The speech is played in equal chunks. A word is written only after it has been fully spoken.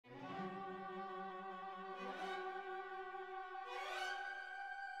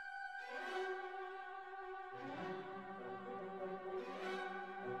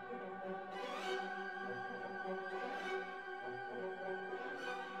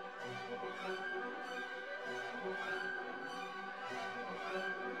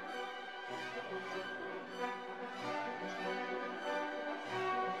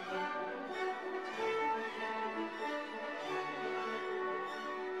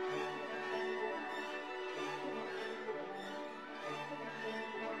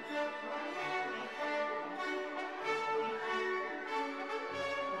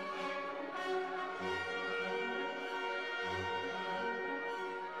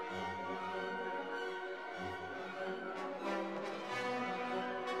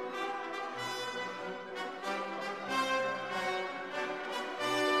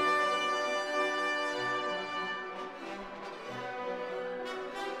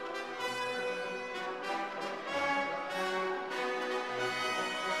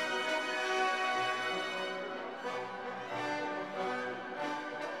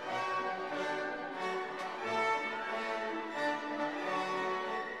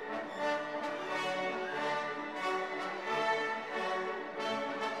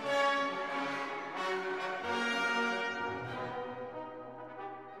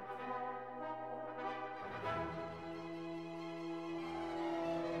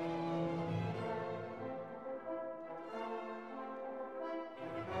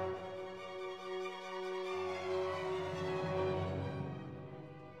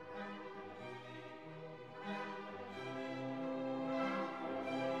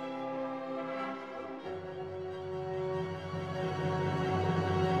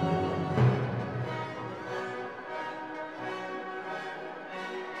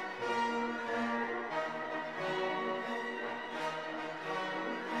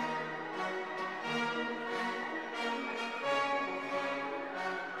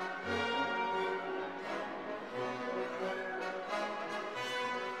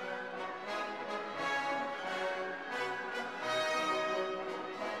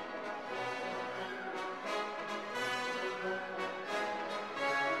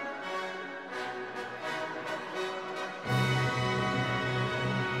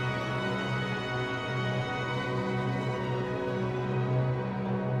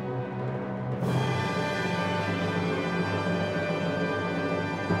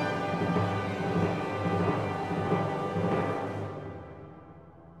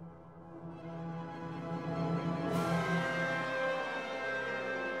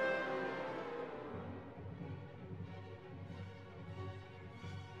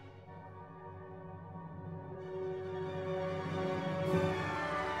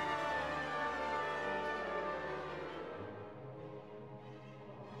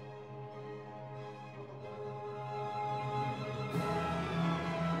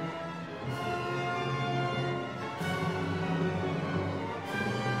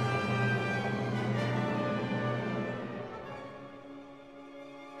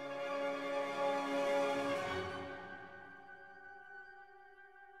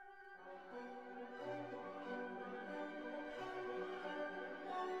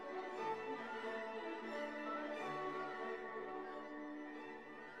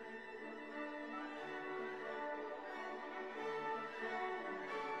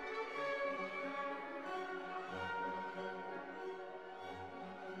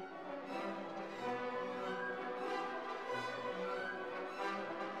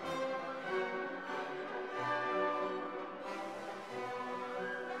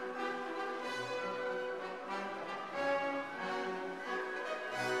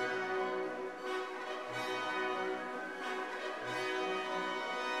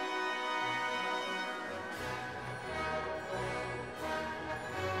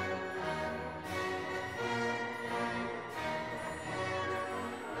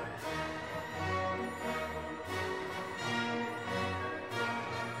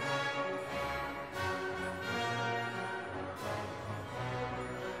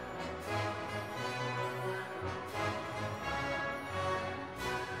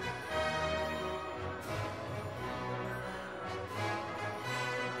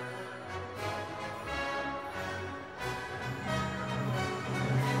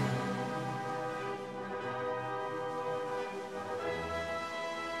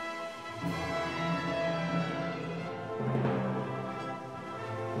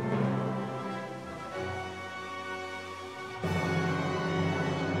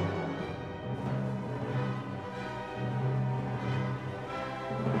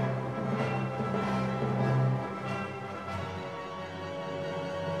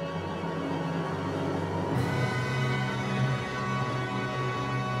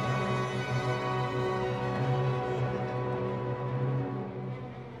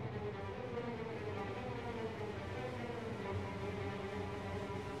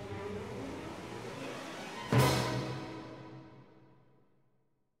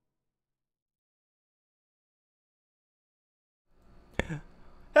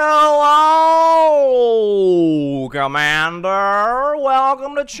Hello, Commander.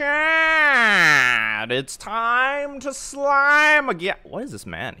 Welcome to chat. It's time to slime again. What is this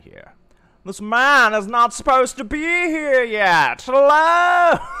man here? This man is not supposed to be here yet.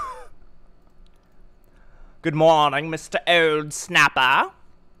 Hello. Good morning, Mr. Old Snapper.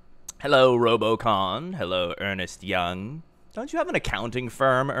 Hello, Robocon. Hello, Ernest Young. Don't you have an accounting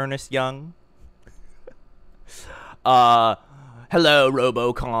firm, Ernest Young? Hello,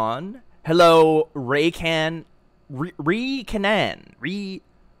 Robocon. Hello, Ray Canan. Ray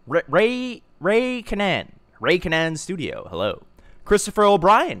Canan Studio. Hello. Christopher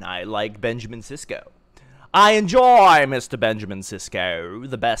O'Brien. I like Benjamin Sisko. I enjoy Mr. Benjamin Sisko.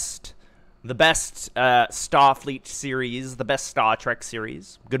 The best Starfleet series, the best Star Trek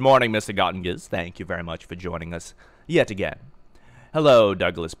series. Good morning, Mr. Gottengiz. Thank you very much for joining us yet again. Hello,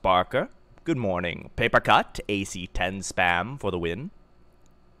 Douglas Barker. Good morning, Papercut, AC10 spam for the win.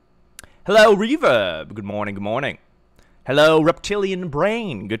 Hello, Reverb. Good morning, good morning. Hello, Reptilian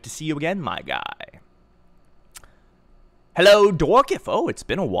Brain. Good to see you again, my guy. Hello, Dorkif. Oh, it's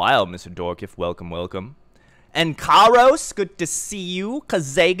been a while, Mr. Dorkif. Welcome, welcome. And Karos, good to see you.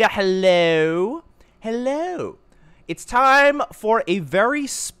 Kazega, hello. Hello. It's time for a very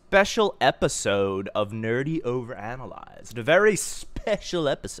special episode of Nerdy Overanalyzed. A very special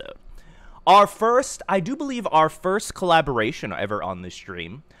episode. I do believe our first collaboration ever on this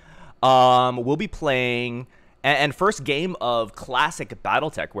stream. We'll be playing, and first game of classic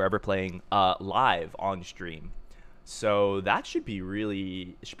Battletech we're ever playing live on stream. So that should be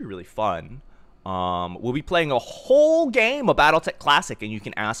really fun. We'll be playing a whole game of Battletech Classic, and you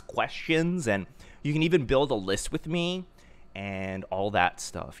can ask questions, and you can even build a list with me, and all that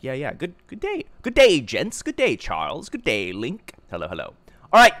stuff. Yeah. Good day, gents. Good day, Charles. Good day, Link. Hello. All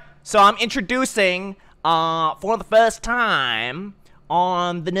right. So I'm introducing, for the first time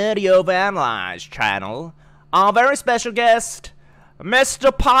on the Nerdy Overanalyzed channel, our very special guest,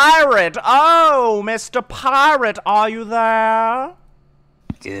 Mr. Pirate. Oh, Mr. Pirate, are you there?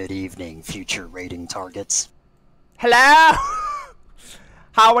 Good evening, future rating targets. Hello?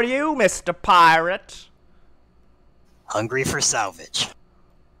 How are you, Mr. Pirate? Hungry for salvage.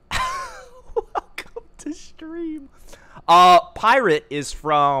 Welcome to stream. Pirate is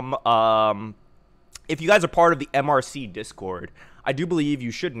from, if you guys are part of the MRC Discord, I do believe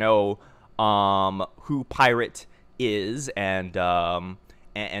you should know, who Pirate is, and,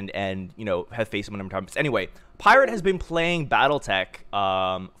 you know, have faced him a number of times. Anyway, Pirate has been playing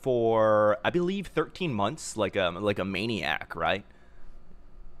Battletech, for, I believe, 13 months, like a maniac, right?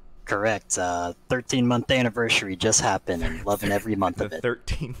 Correct. 13-month anniversary just happened, and loving every month of it.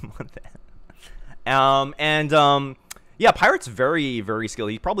 13-month. Yeah, Pirate's very, very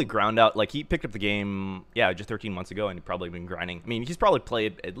skilled. He's probably ground out, like, he picked up the game, yeah, just 13 months ago, and he's probably been grinding. I mean, he's probably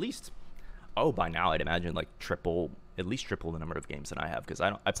played at least, by now, I'd imagine, like, at least triple the number of games that I have, because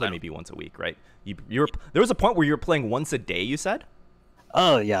I play maybe once a week, right? There was a point where you were playing once a day, you said?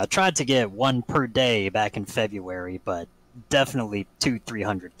 Oh, yeah, I tried to get one per day back in February, but definitely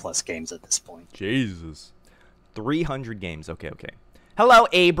 200-300 plus games at this point. Jesus. 300 games, okay. Hello,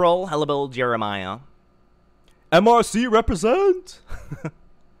 April. Hello, Jeremiah. MRC represent.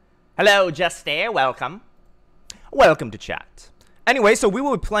 Hello, Justair. Welcome. Welcome to chat. Anyway, so we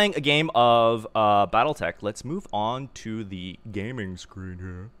will be playing a game of Battletech. Let's move on to the gaming screen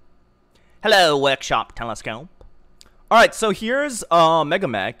here. Hello, Workshop Telescope. All right, so here's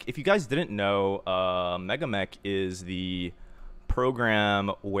Megamech. If you guys didn't know, Megamech is the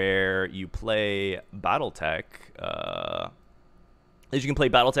program where you play Battletech. You can play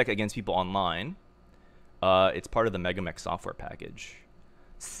Battletech against people online. It's part of the Megamech software package.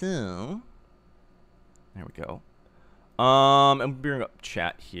 So, there we go. I'm bringing up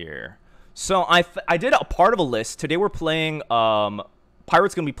chat here. So I did a part of a list. Today we're playing, Pirate's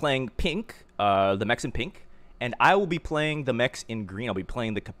going to be playing pink, the mechs in pink. And I will be playing the mechs in green. I'll be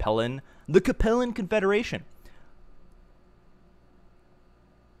playing the Capellan Confederation.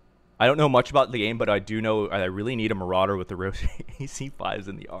 I don't know much about the game, but I do know I really need a Marauder with the rotating AC5s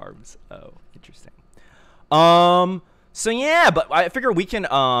in the arms. Oh, interesting. So yeah, but I figure we can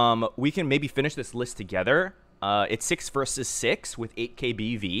maybe finish this list together. It's 6 versus 6 with 8k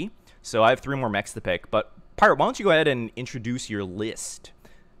BV. So I have 3 more mechs to pick. But Pirate, why don't you go ahead and introduce your list?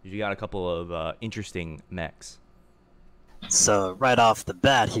 You got a couple of interesting mechs. So right off the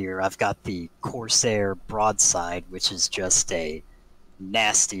bat here, I've got the Corsair Broadside, which is just a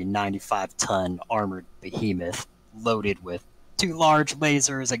nasty 95-ton armored behemoth loaded with 2 large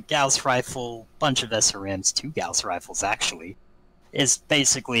lasers, a Gauss rifle, bunch of SRMs, 2 Gauss rifles actually, Is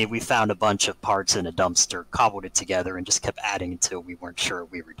basically we found a bunch of parts in a dumpster, cobbled it together, and just kept adding until we weren't sure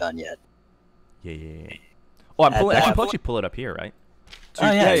we were done yet. Yeah. Oh, I can actually pull it up here, right? Oh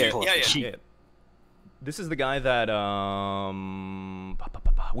yeah, Yeah. This is the guy that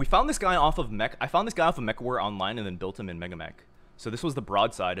we found this guy off of Mech. I found this guy off of mechwarrior online and then built him in Megamech. So this was the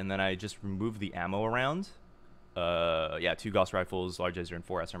broadside, and then I just removed the ammo around. Yeah, 2 Gauss rifles, large laser, and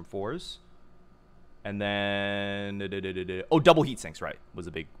 4 SRM4s. And then double heat sinks, right? Was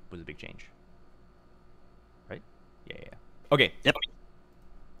a big change. Right? Yeah. Okay. Yep.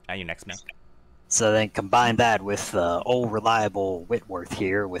 And your next mech. So then combine that with old reliable Whitworth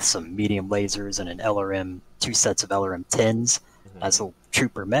here with some medium lasers and an LRM, 2 sets of LRM 10s. That's a little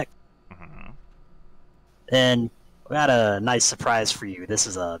trooper mech. Then we got a nice surprise for you. This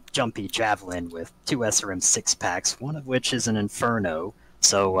is a jumpy javelin with 2 SRM 6-packs, one of which is an Inferno.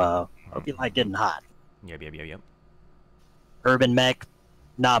 So hope you like getting hot. Yep. Urban mech,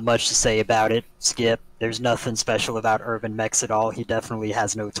 not much to say about it. Skip. There's nothing special about Urban mechs at all. He definitely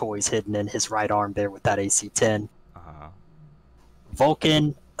has no toys hidden in his right arm there with that AC-10.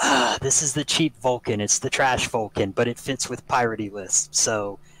 Vulcan, this is the cheap Vulcan. It's the trash Vulcan, but it fits with Piratey list.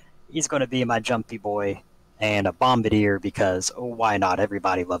 So he's going to be my jumpy boy. And a Bombardier because, oh, why not?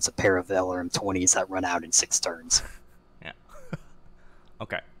 Everybody loves a pair of LRM 20s that run out in 6 turns. Yeah.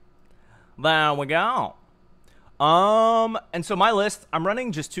 Okay. There we go. And so my list, I'm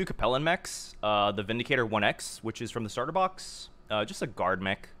running just 2 Capellan mechs. The Vindicator 1X, which is from the starter box. Just a guard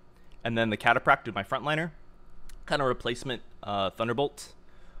mech. And then the Catapract with my frontliner. Kind of replacement Thunderbolt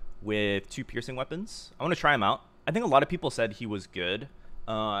with 2 piercing weapons. I want to try him out. I think a lot of people said he was good.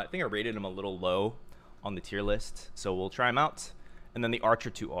 I think I rated him a little low on the tier list, so we'll try him out. And then the Archer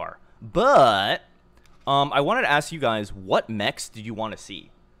 2R. But I wanted to ask you guys, what mechs did you want to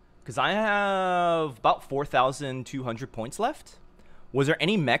see? Because I have about 4,200 points left. Was there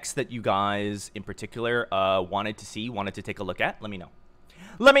any mechs that you guys in particular wanted to see, wanted to take a look at? Let me know.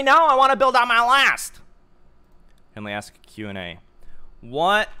 Let me know. I want to build out my last. And they ask Q&A.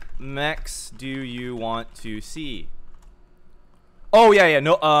 What mechs do you want to see? Oh yeah.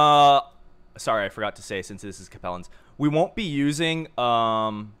 No. Sorry, I forgot to say, since this is Capellan's, we won't be using the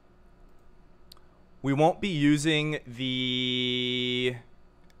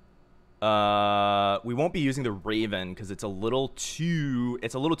Raven because it's a little too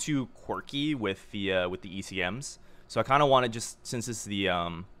quirky with the ECMs. So I kind of want to just, since it's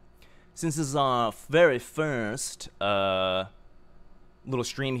our very first little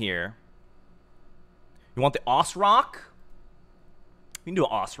stream here. You want the Osrock? We can do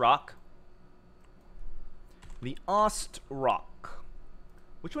an Osrock. The Ostrock.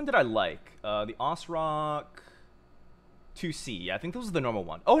 Which one did I like? The Osrock 2C. Yeah, I think this was the normal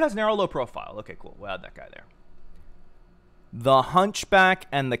one. Oh, it has narrow low profile. Okay, cool. We'll add that guy there. The Hunchback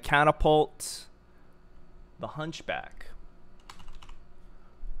and the Catapult. The Hunchback.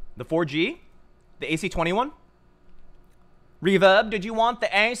 The 4G. The AC21. Reverb, did you want the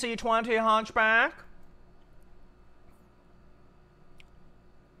AC20 Hunchback?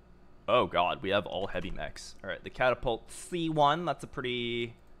 Oh god, we have all heavy mechs. Alright, the Catapult C1, that's a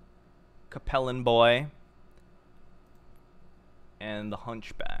pretty Capellan boy. And the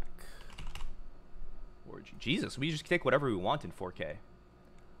Hunchback. 4G. Jesus, we just take whatever we want in 4K.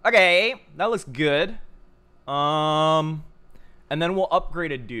 Okay, that looks good. And then we'll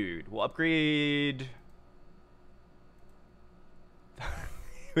upgrade a dude. We'll upgrade...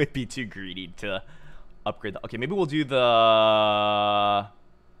 It would be too greedy to upgrade the... Okay, maybe we'll do the... I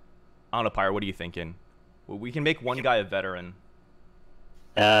don't know, Pyre, what are you thinking? Well, we can make one guy a veteran.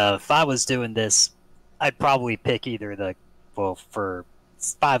 If I was doing this, I'd probably pick either the... Well, for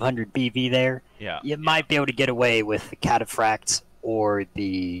 500 BV there, you might be able to get away with the Cataphract or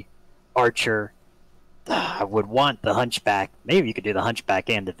the Archer. I would want the Hunchback. Maybe you could do the Hunchback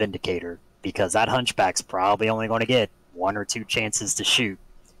and the Vindicator, because that Hunchback's probably only going to get 1 or 2 chances to shoot.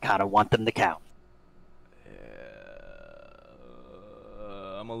 Kind of want them to count.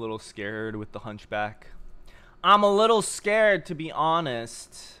 I'm a little scared with the Hunchback. I'm a little scared, to be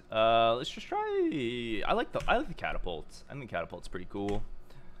honest. Let's just try... I like the Catapult. I think the Catapult's pretty cool.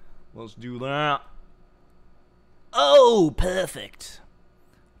 Let's do that. Oh, perfect.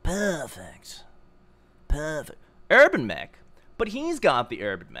 Perfect. Urban mech. But he's got the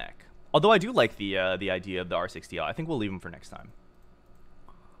urban mech. Although I do like the idea of the R60L. I think we'll leave him for next time.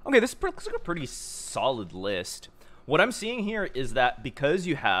 Okay, this looks like a pretty solid list. What I'm seeing here is that because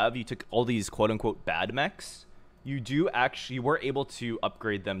you took all these quote-unquote bad mechs, you were able to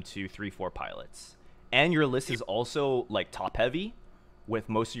upgrade them to 3-4 pilots. And your list is also, like, top-heavy, with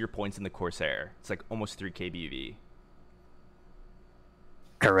most of your points in the Corsair. It's, like, almost 3k BV.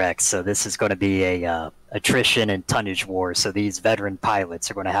 Correct. So this is going to be a attrition and tonnage war. So these veteran pilots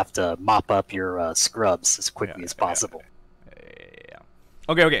are going to have to mop up your scrubs as quickly as possible. Yeah.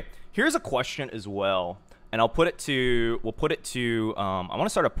 Okay. Here's a question as well, and we'll put it to. I want to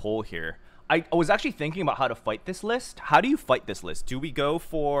start a poll here. I was actually thinking about how to fight this list. How do you fight this list? Do we go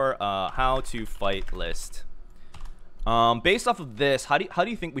for how to fight list? Based off of this, how do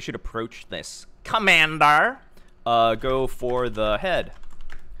you think we should approach this, Commander? Go for the head.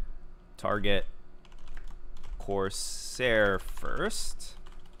 Target Corsair first.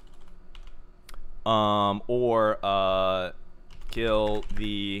 Or kill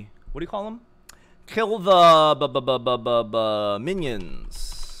the, what do you call them? Kill the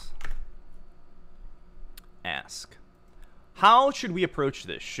minions. Ask. How should we approach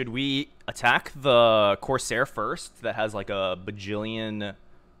this? Should we attack the Corsair first that has like a bajillion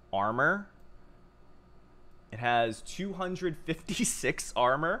armor? It has 256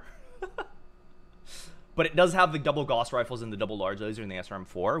 armor. But it does have the double Gauss rifles and the double large laser in the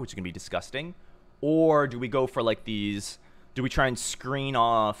SRM4, which is going to be disgusting. Or do we go for like these... Do we try and screen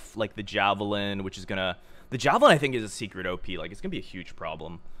off like the Javelin, which is going to... The Javelin, I think, is a secret OP. Like, it's going to be a huge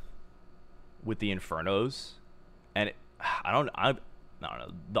problem with the Infernos. And it, I don't know.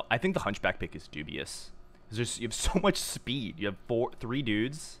 I think the Hunchback pick is dubious. Because you have so much speed. You have 3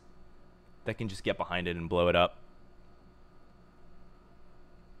 dudes that can just get behind it and blow it up.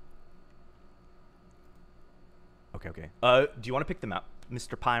 Okay. Do you want to pick the map,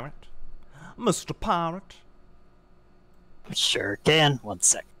 Mr. Pirate? Mr. Pirate? Sure can. 1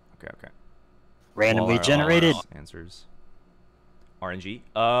 sec. Okay. Randomly generated. Answers. RNG.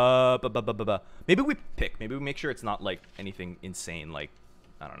 Maybe we pick. Maybe we make sure it's not like anything insane. Like,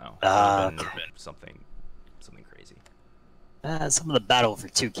 I don't know. Okay. Something crazy. Some of the Battle for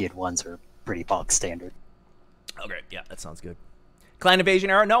 2 Kid ones are pretty bog standard. Okay, yeah, that sounds good. Clan Invasion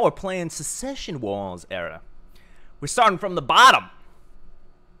era? No, we're playing Secession Wars era. We're starting from the bottom.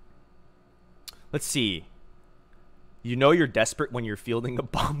 Let's see. You know you're desperate when you're fielding a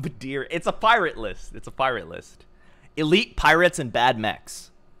bombardier. It's a pirate list. Elite pirates and bad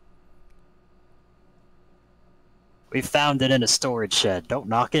mechs. We found it in a storage shed. Don't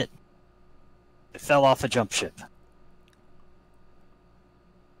knock it. It fell off a jump ship.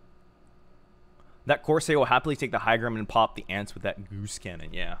 That Corsair will happily take the high ground and pop the ants with that goose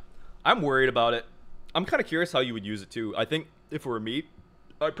cannon. Yeah. I'm worried about it. I'm kind of curious how you would use it too. I think if it were me,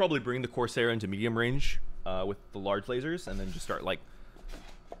 I'd probably bring the Corsair into medium range with the large lasers and then just start like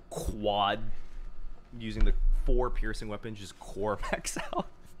quad using the 4 piercing weapons, just core max out.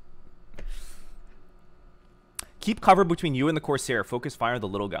 Keep cover between you and the Corsair. Focus fire the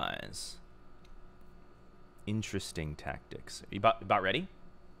little guys. Interesting tactics. Are you about ready?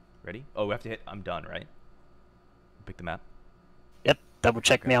 Ready? Oh, we have to hit. I'm done, right? Pick the map. Yep. Double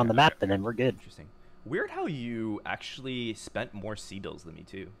check me on the map, and then we're good. Interesting. Weird how you actually spent more C-bills than me,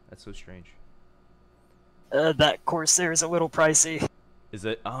 too. That's so strange. That Corsair is a little pricey. Is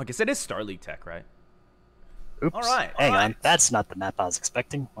it? Oh, I guess it is Starleague Tech, right? Oops. All right. Hang on. That's not the map I was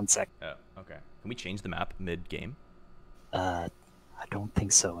expecting. 1 sec. Oh, okay. Can we change the map mid-game? I don't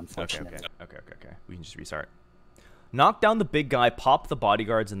think so, unfortunately. Okay. We can just restart. Knock down the big guy, pop the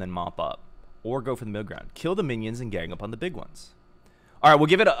bodyguards, and then mop up. Or go for the middle ground. Kill the minions and gang up on the big ones. Alright, we'll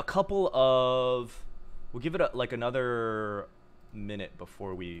give it a couple of... We'll give it like another minute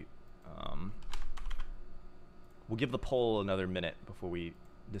before we... we'll give the poll another minute before we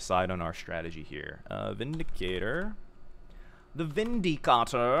decide on our strategy here. Vindicator. The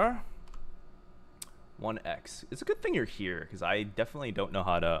Vindicator. 1x. It's a good thing you're here, because I definitely don't know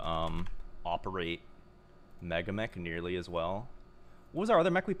how to operate Megamech nearly as well. What was our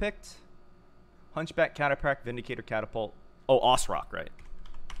other mech we picked? Hunchback, Catapract, Vindicator, Catapult. Oh, Osrock, right.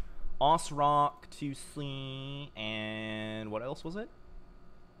 Osrock to see, and what else was it?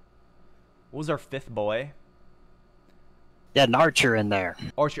 What was our 5th boy? Yeah, an Archer in there.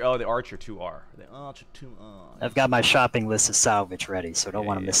 Archer, oh, the Archer 2R. The Archer 2R. I've got my shopping list of salvage ready, so don't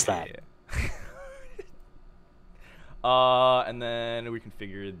want to miss that. And then we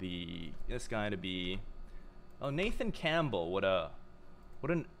configured this guy to be... Oh, Nathan Campbell. What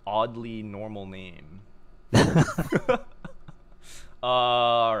an oddly normal name.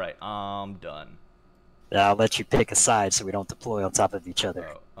 Alright, I'm done. Yeah, I'll let you pick a side so we don't deploy on top of each other.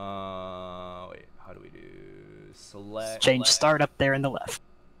 Wait, how do we do? Select. Change start up there in the left.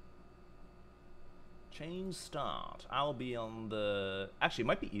 Change start. I'll be on the... Actually, it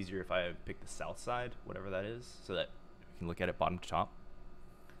might be easier if I pick the south side, whatever that is, so that we can look at it bottom to top.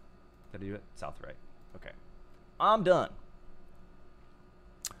 Did I do it? South, right. Okay. I'm done.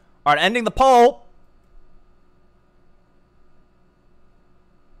 Alright, ending the poll.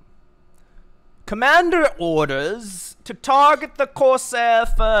 Commander orders to target the Corsair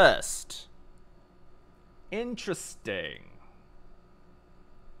first. Interesting.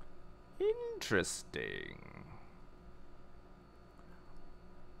 Interesting.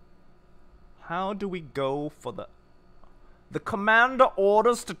 How do we go for the... The commander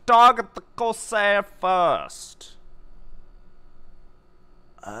orders to target the Corsair first.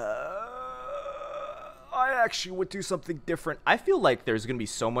 I actually would do something different. I feel like there's gonna be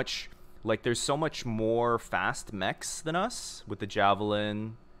so much... Like, there's so much more fast mechs than us with the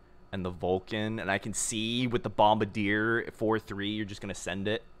Javelin and the Vulcan. And I can see with the Bombardier 4-3, you're just gonna send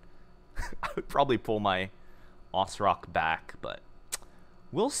it. I would probably pull my Osrock back, but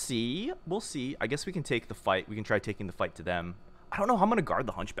we'll see. We'll see. I guess we can take the fight. We can try taking the fight to them. I don't know how I'm gonna guard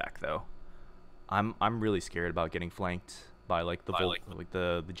the Hunchback though. I'm really scared about getting flanked by like the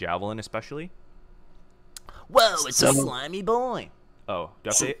the Javelin especially. Whoa, it's a slimy boy. Oh,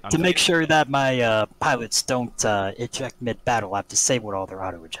 to make sure that my pilots don't eject mid-battle, I have disabled all their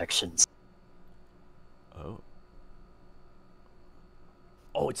auto-ejections. Oh.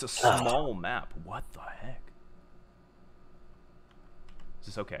 Oh, it's a small map. What the heck? Is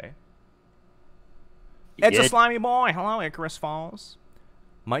this okay? It's a slimy boy. Hello, Icarus Falls.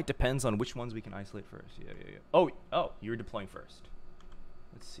 Might depends on which ones we can isolate first. Yeah. Oh, you're deploying first.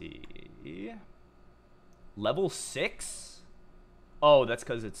 Let's see. Level 6? Oh, that's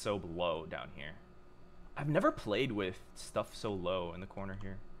because it's so low down here. I've never played with stuff so low in the corner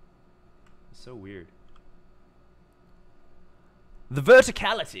here. It's so weird. The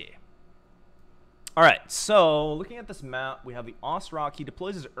verticality. Alright, so looking at this map, we have the Osrock. He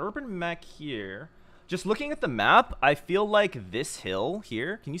deploys his urban mech here. Just looking at the map, I feel like this hill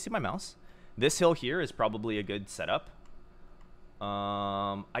here, can you see my mouse? This hill here is probably a good setup.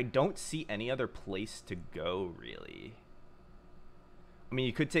 I don't see any other place to go, really. I mean,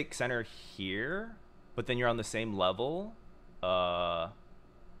 you could take center here, but then you're on the same level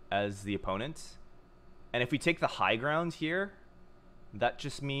as the opponent. And if we take the high ground here, that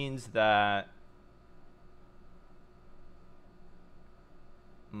just means that...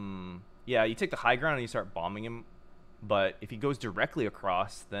 yeah, you take the high ground and you start bombing him. But if he goes directly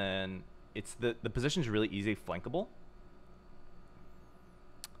across, then it's the position's really easy flankable.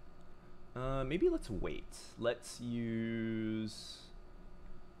 Maybe let's wait. Let's use...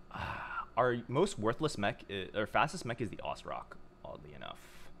 our most worthless mech, or fastest mech is the Osrock, oddly enough.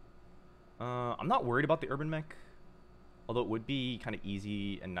 I'm not worried about the urban mech. Although it would be kind of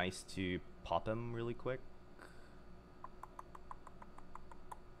easy and nice to pop him really quick.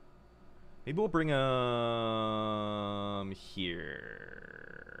 Maybe we'll bring him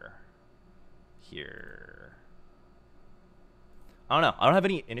here. Here. I don't know. I don't have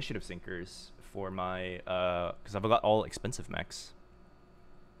any initiative sinkers for my, because I've got all expensive mechs.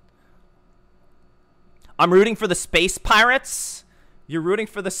 I'm rooting for the space pirates. You're rooting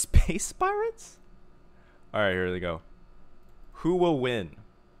for the space pirates? All right, here they go. Who will win?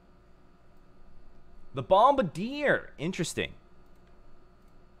 The Bombardier. Interesting.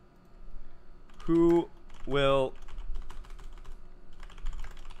 Who will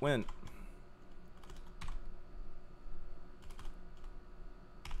win?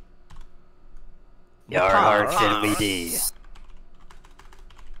 Yar fiddly-dee.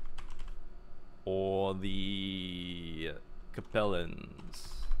 Or the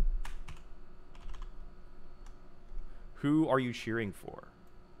Capellans. Who are you cheering for?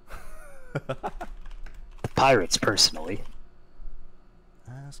 The pirates, personally.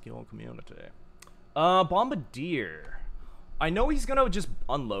 Ask your community. Bombardier. I know he's gonna just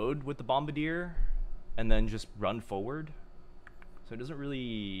unload with the Bombardier and then just run forward. So it doesn't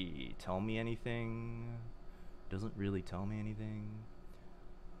really tell me anything.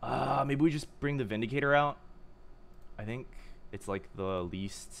 Maybe we just bring the Vindicator out. I think it's like the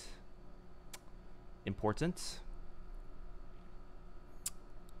least important.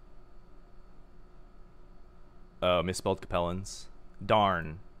 Misspelled Capellans.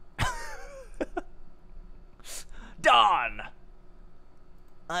 Darn. Darn!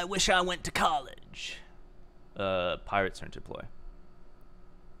 I wish I went to college. Pirates turn to deploy.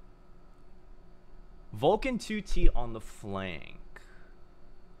 Vulcan 2T on the flank.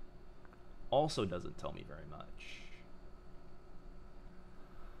 Also doesn't tell me very much.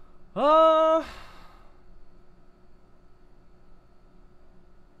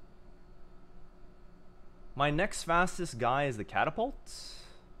 My next fastest guy is the catapult.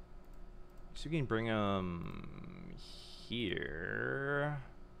 So we can bring him here.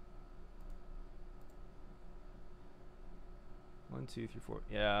 1, 2, 3, 4.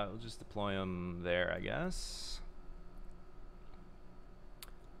 Yeah, we'll just deploy him there, I guess.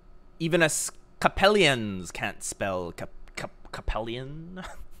 Even a Capellians can't spell Capellan.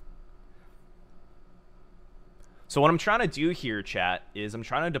 So what I'm trying to do here, chat, is I'm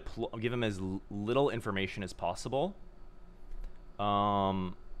trying to give him as little information as possible.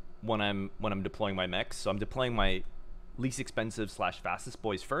 When I'm deploying my mechs. So I'm deploying my least expensive / fastest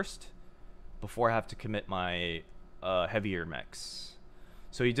boys first, before I have to commit my heavier mechs.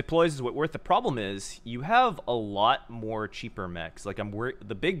 So he deploys his Whitworth. The problem is you have a lot more cheaper mechs. Like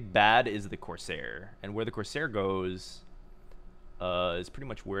the big bad is the Corsair, and where the Corsair goes is pretty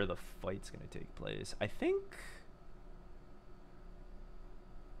much where the fight's gonna take place. I think.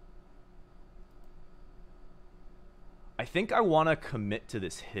 I want to commit to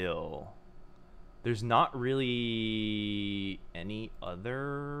this hill. There's not really any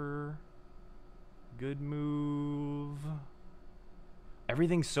other good move.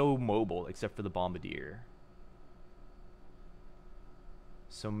 Everything's so mobile except for the Bombardier.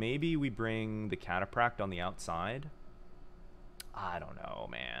 So maybe we bring the Cataphract on the outside. I don't know,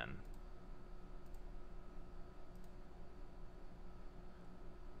 man.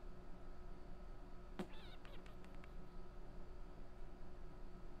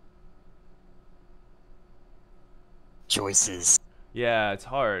 Choices. Yeah, it's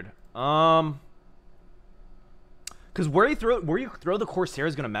hard. Because where you throw the Corsair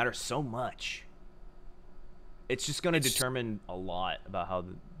is gonna matter so much. It's just gonna determine a lot about how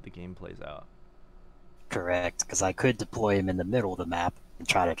the game plays out. Correct, because I could deploy him in the middle of the map and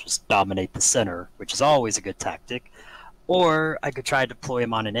try to just dominate the center, which is always a good tactic. Or I could try to deploy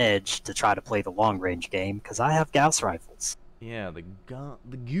him on an edge to try to play the long range game, because I have Gauss rifles. Yeah, the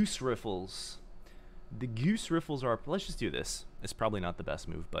Goose Riffles. The Goose Riffles are... Let's just do this. It's probably not the best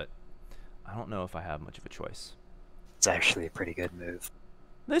move, but I don't know if I have much of a choice. It's actually a pretty good move.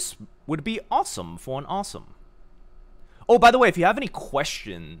 This would be awesome for an awesome. Oh, by the way, if you have any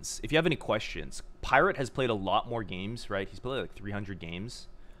questions, Pirate has played a lot more games, right? He's played like 300 games.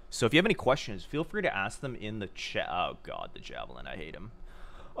 So if you have any questions, feel free to ask them in the chat. Oh, God, the Javelin. I hate him.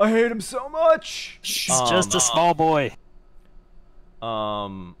 I hate him so much. He's just a small boy.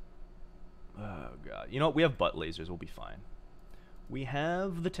 Oh, God. You know what? We have butt lasers. We'll be fine. We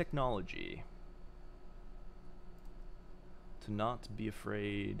have the technology to not be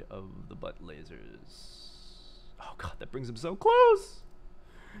afraid of the butt lasers. Oh, God. That brings him so close.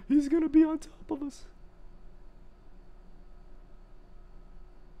 He's going to be on top of us.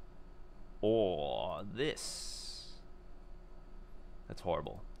 Or this. That's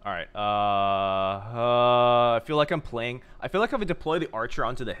horrible. All right. I feel like I'm playing. I feel like if I deploy the archer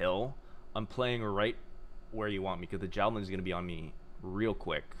onto the hill, I'm playing right where you want me, because the javelin is going to be on me real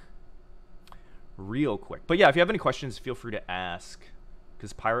quick. Real quick. But yeah, if you have any questions, feel free to ask,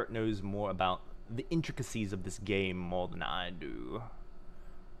 because Pirate knows more about the intricacies of this game more than I do.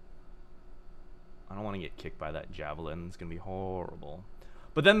 I don't want to get kicked by that javelin. It's going to be horrible.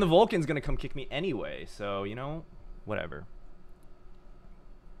 But then the Vulcan's going to come kick me anyway, so, you know, whatever.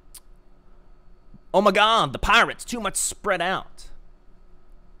 Oh my God, the Pirates, too much spread out.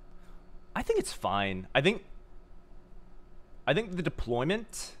 I think it's fine. I think the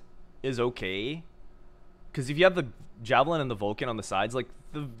deployment is okay, because if you have the Javelin and the Vulcan on the sides, like,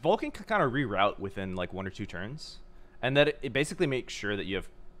 the Vulcan can kind of reroute within like 1 or 2 turns, and that it basically makes sure that you have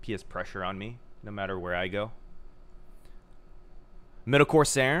PS pressure on me no matter where I go. Middle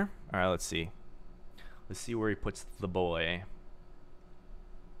Corsair. All right, let's see. Let's see where he puts the boy.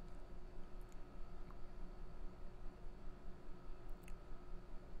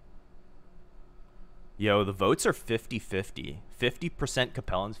 Yo, the votes are 50-50. 50%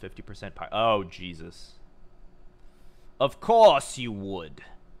 Capellans, 50% Pirate. Oh, Jesus. Of course you would.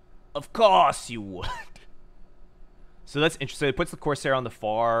 Of course you would. So that's interesting. It puts the Corsair on the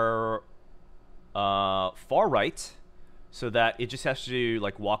far right, so that it just has to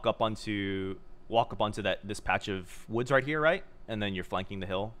like walk up onto this patch of woods right here, right? And then you're flanking the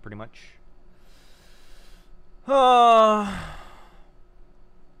hill, pretty much. Wah,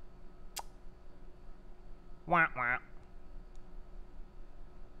 wah.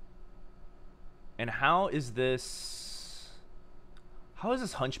 And how is this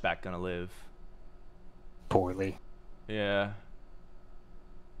Hunchback gonna live? Poorly. Yeah.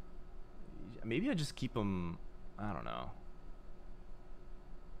 Maybe I just keep him, I don't know.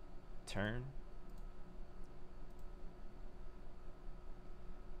 Turn.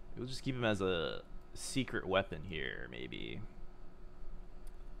 We'll just keep him as a secret weapon here, maybe.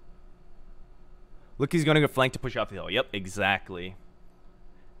 Look, he's going to go flank to push off the hill. Yep, exactly.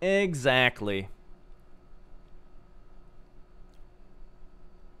 Exactly.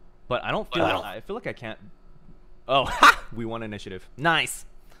 But I don't feel like, I feel like I can't. Oh, ha! We won initiative. Nice.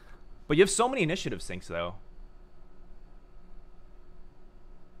 But you have so many initiative sinks, though.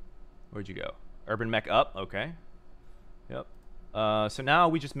 Where'd you go? Urban mech up. Okay. Yep. So now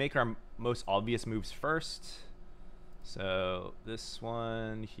we just make our most obvious moves first. So this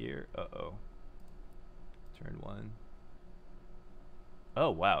one here. Uh-oh. Turn 1. Oh,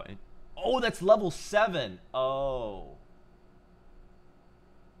 wow. Oh, that's level 7. Oh.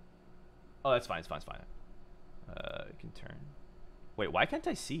 Oh, that's fine. It's fine. It's fine. You can turn. Wait, why can't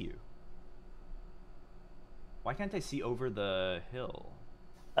I see you? Why can't I see over the hill?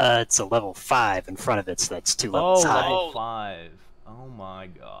 It's a level 5 in front of it, so that's 2 levels high. Level 5. Oh my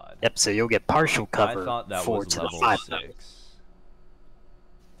god. Yep, so you'll get partial cover I thought that 4 was to level the 5 6.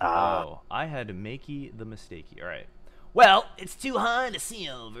 Ah. Oh, I had makey the mistakey. Alright. Well, it's too high to see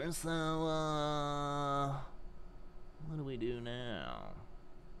over, so, what do we do now?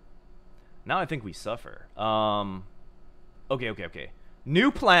 Now I think we suffer. Okay.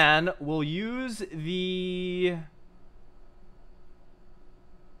 New plan. We'll use the...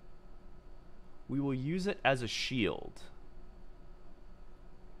 We will use it as a shield.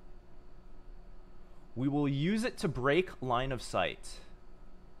 We will use it to break line of sight.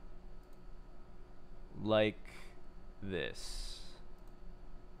 Like this.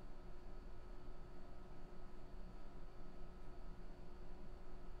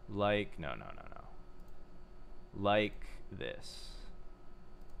 Like, no. Like this.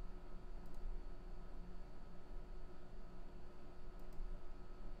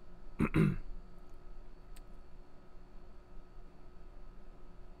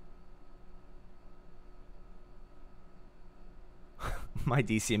 My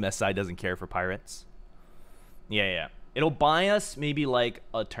DCMSI doesn't care for pirates. Yeah. It'll buy us maybe like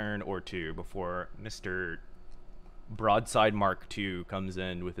a turn or two before Mr. Broadside Mark II comes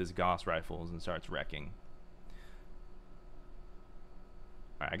in with his Gauss rifles and starts wrecking.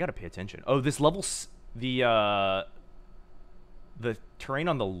 Alright, I gotta pay attention. Oh, this level... The terrain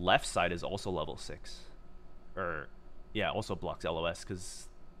on the left side is also level 6. Or, yeah, also blocks LOS, because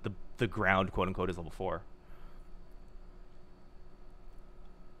the ground, quote-unquote, is level 4.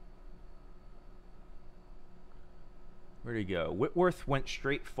 Where'd he go? Whitworth went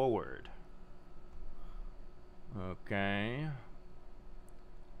straight forward. Okay.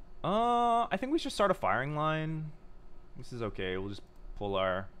 I think we should start a firing line. This is okay. We'll just pull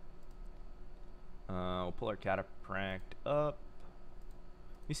our... we'll pull our cataphract up.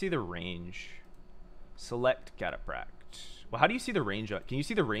 You see the range. Select cataphract. Well, how do you see the range? Can you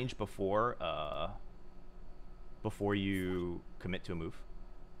see the range before you commit to a move?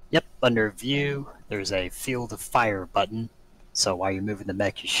 Yep, under View, there's a Field of Fire button. So while you're moving the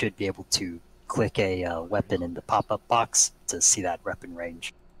mech, you should be able to click a weapon in the pop-up box to see that weapon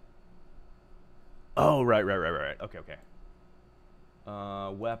range. Oh, right. Okay.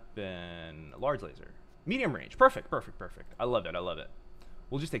 Weapon. Large laser. Medium range. Perfect. I love it.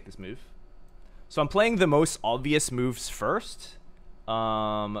 We'll just take this move. So I'm playing the most obvious moves first.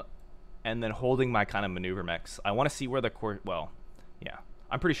 And then holding my kind of maneuver mechs. I want to see where the well, yeah.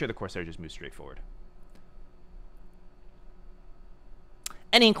 I'm pretty sure the Corsair just moves straight forward.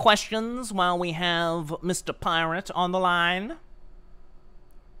 Any questions while we have Mr. Pirate on the line?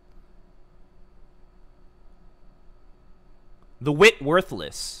 The wit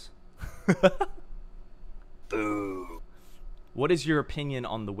worthless. Boo. What is your opinion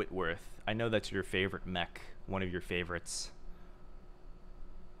on the Whitworth? I know that's your favorite mech, one of your favorites.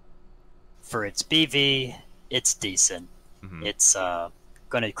 For its BV, it's decent. Mm-hmm. It's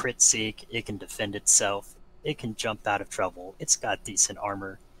gonna crit seek, it can defend itself, it can jump out of trouble, it's got decent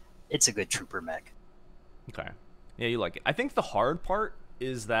armor, it's a good trooper mech. Okay. Yeah, you like it. I think the hard part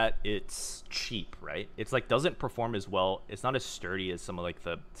is that it's cheap, right? It's like doesn't perform as well. It's not as sturdy as some of like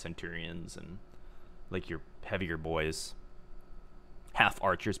the Centurions and like your heavier boys. Half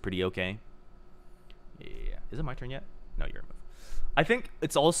Archer's pretty okay. Yeah. Is it my turn yet? No, you're a move. I think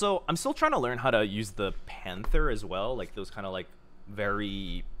it's also... I'm still trying to learn how to use the Panther as well. Like those kind of like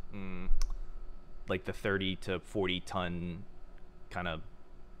very... like the 30 to 40 ton kind of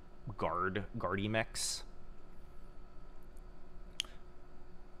guardy mechs.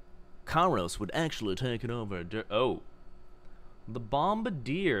 Karos would actually take it over. Oh. The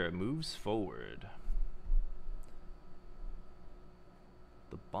Bombardier moves forward.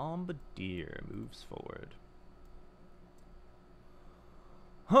 The Bombardier moves forward.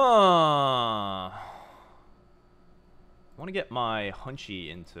 Huh. I want to get my Hunchy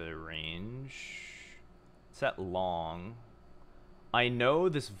into range. It's at long. I know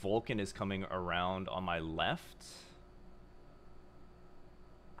this Vulcan is coming around on my left.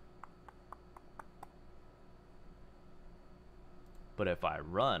 But if I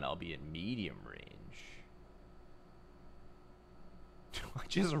run, I'll be in medium range. I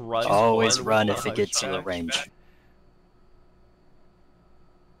just run. Always run if it gets you a range.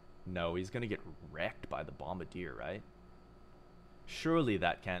 No, he's gonna get wrecked by the bombardier, right? Surely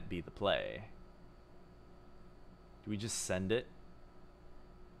that can't be the play. Do we just send it?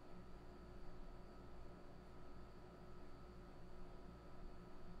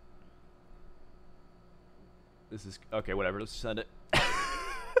 This is okay, whatever, let's send it.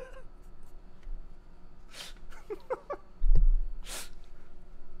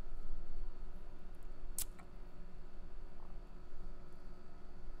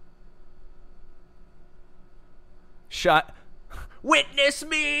 Shot. Witness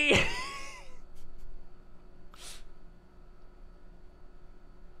me.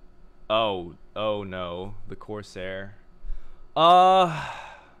 Oh no, the Corsair. Darn.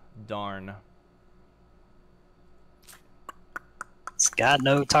 It's got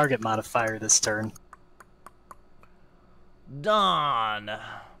no target modifier this turn. Darn. I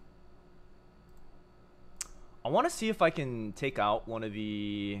want to see if I can take out one of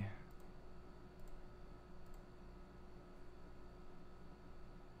the...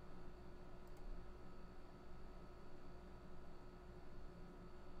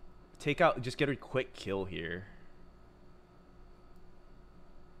 just get a quick kill here.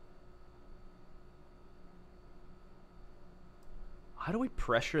 How do we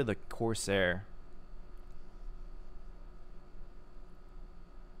pressure the Corsair?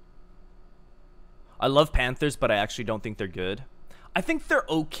 I love Panthers, but I actually don't think they're good. I think they're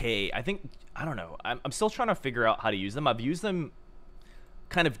okay. I don't know. I'm still trying to figure out how to use them. I've used them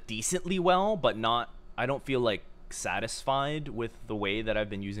kind of decently well, but not, I don't feel like satisfied with the way that I've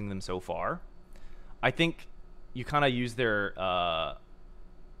been using them so far. I think you kind of use their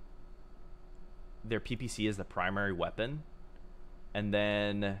PPC as the primary weapon, and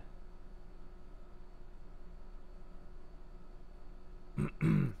then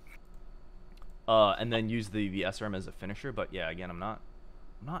use the SRM as a finisher. But yeah, again, I'm not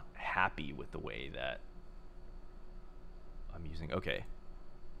happy with the way that I'm using. Okay,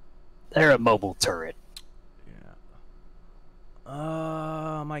 they're a mobile turret.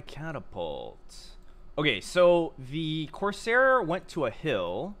 My catapult. Okay, so the Corsair went to a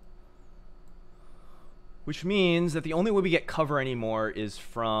hill, which means that the only way we get cover anymore is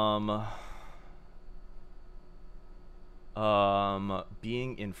from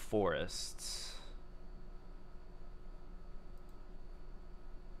being in forests.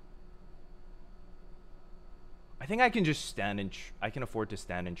 I think I can just stand and I can afford to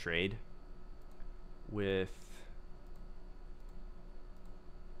stand and trade with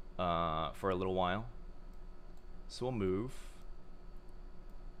for a little while. So we'll move.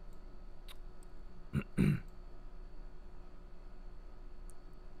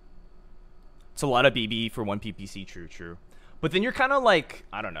 It's a lot of BB for one PPC, true. But then you're kind of like,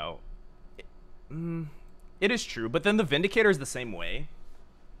 I don't know. It is true, but then the Vindicator is the same way.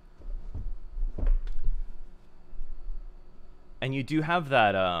 And you do have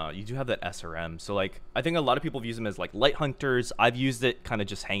that SRM. So like, I think a lot of people use them as like light hunters. I've used it kind of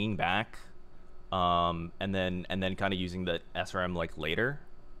just hanging back, and then kind of using the SRM like later.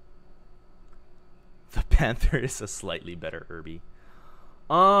 The Panther is a slightly better Herbie.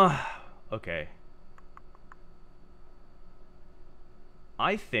 Okay.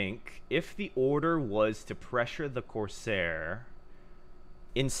 I think if the order was to pressure the Corsair,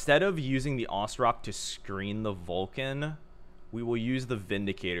 instead of using the Osrock to screen the Vulcan, we will use the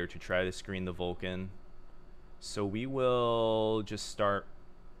Vindicator to try to screen the Vulcan. So we will just start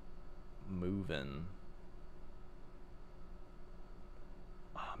moving.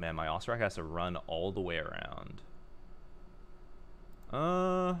 Oh man, my Osrock has to run all the way around.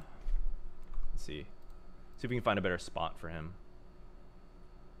 Let's see. See if we can find a better spot for him.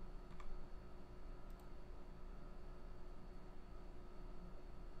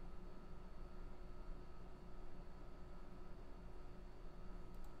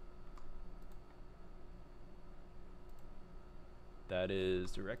 That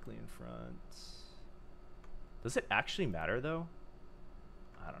is directly in front. Does it actually matter though?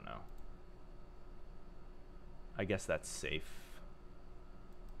 I don't know. I guess that's safe.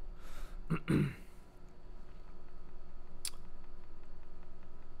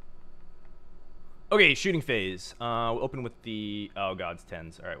 Okay, shooting phase. We'll open with the, oh god, it's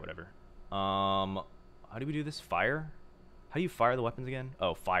 10s. All right, whatever. How do we do this? Fire? How do you fire the weapons again?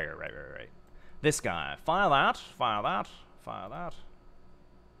 Oh, fire. Right. This guy. Fire that. Fire that. Fire that.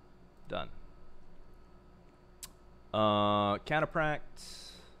 Done.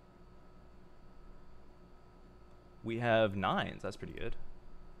 Catapract. We have 9s. That's pretty good.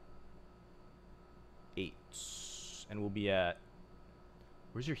 8. And we'll be at...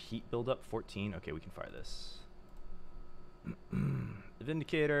 Where's your heat buildup? 14. Okay, we can fire this. The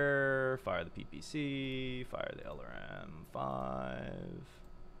Vindicator. Fire the PPC. Fire the LRM. 5.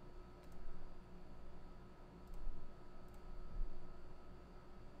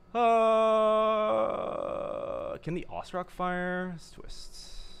 Can the Osrock fire? Let's twist.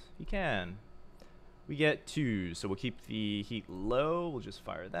 He can. We get 2, so we'll keep the heat low. We'll just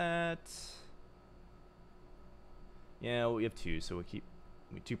fire that. Yeah, we have 2, so we'll keep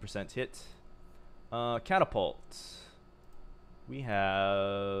 2% hit. Catapult. We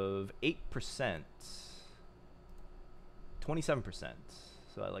have 8%. 27%.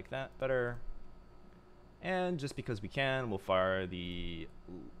 So I like that better. And just because we can, we'll fire the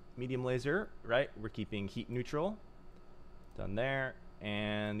medium laser, right? We're keeping heat neutral. Done there.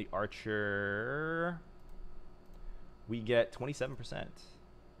 And the archer, we get 27%.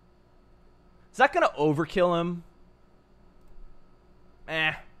 Is that going to overkill him?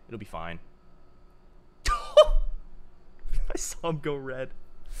 It'll be fine. I saw him go red.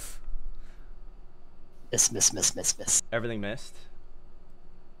 Miss. Everything missed.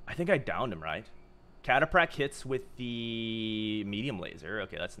 I think I downed him, right? Cataprak hits with the medium laser.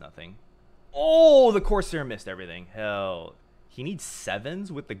 Okay, that's nothing. Oh, the Corsair missed everything. Hell. He needs 7s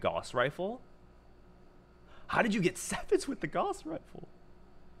with the Gauss rifle? How did you get 7s with the Gauss rifle?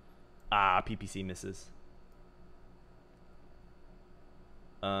 Ah, PPC misses.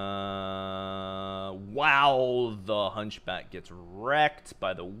 Wow, the Hunchback gets wrecked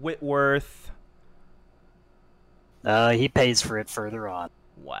by the Whitworth. He pays for it further on.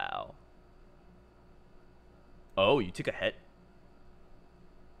 Wow. Oh, you took a hit.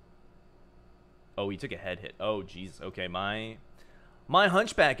 Oh, he took a head hit. Oh, Jesus. Okay, my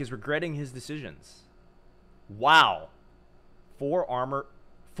Hunchback is regretting his decisions. Wow. 4 armor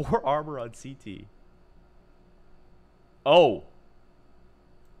on CT. Oh.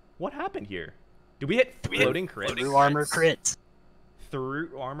 What happened here? Did we hit floating crit? Through armor crit.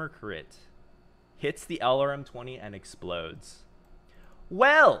 Through armor crit. Hits the LRM-20 and explodes.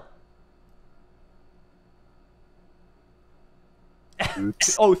 Well.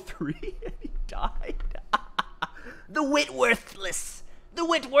 Oops. Oh, 3? He died. The Whitworthless. The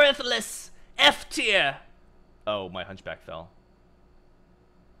Whitworthless. F tier. Oh, my Hunchback fell.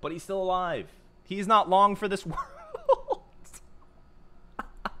 But he's still alive. He's not long for this world.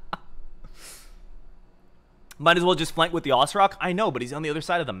 Might as well just flank with the Osrock. I know, but he's on the other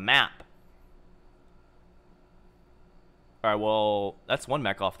side of the map. Alright, well, that's one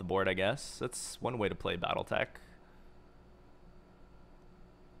mech off the board, I guess. That's one way to play Battletech.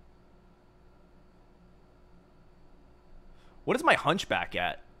 What is my Hunchback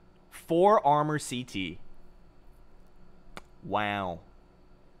at? 4 armor CT. Wow.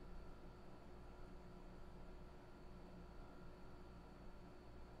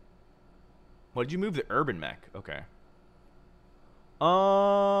 What did you move the urban mech? Okay.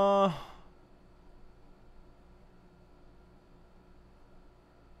 What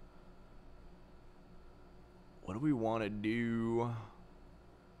do we want to do?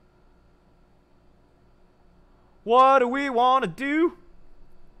 What do we want to do?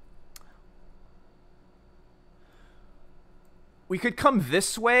 We could come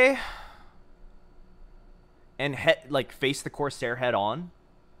this way and face the Corsair head on.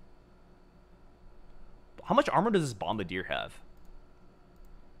 How much armor does this Bombardier have?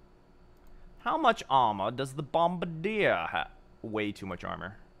 How much armor does the Bombardier have? Way too much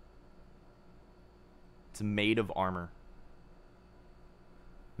armor. It's made of armor.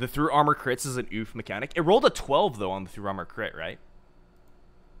 The through armor crits is an oof mechanic. It rolled a 12 though on the through armor crit, right?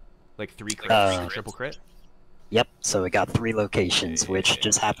 Like 3 crits, triple crit. Yep. So it got 3 locations, which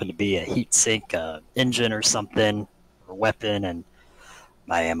just happened to be a heat sink, engine or something, or weapon, and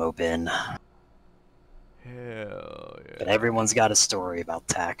my ammo bin. Hell yeah. But everyone's got a story about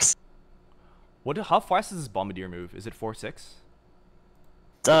tax. How fast does this Bombardier move? Is it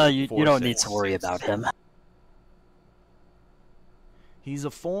 4.6? You don't need to worry about him. He's a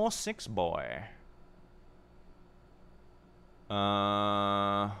 4.6 boy.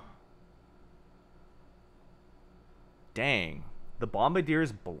 Dang. The Bombardier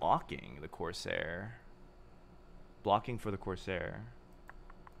is blocking the Corsair. Blocking for the Corsair.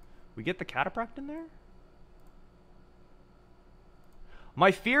 We get the Catapract in there?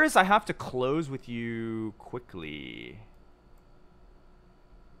 My fear is I have to close with you quickly.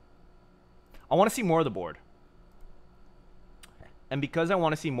 I want to see more of the board. And because I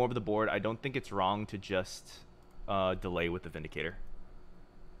want to see more of the board, I don't think it's wrong to just delay with the Vindicator.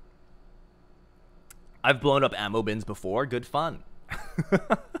 I've blown up ammo bins before. Good fun.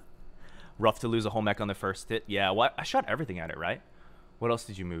 Rough to lose a whole mech on the first hit. Yeah, what? I shot everything at it, right? What else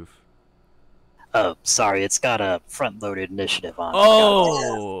did you move? Oh, sorry, it's got a front-loaded initiative on it.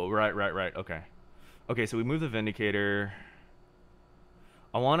 Oh, right. Okay. Okay, so we move the Vindicator.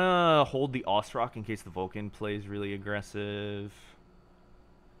 I want to hold the Osrock in case the Vulcan plays really aggressive.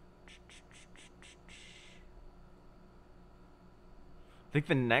 I think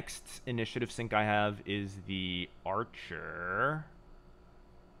the next initiative sync I have is the Archer.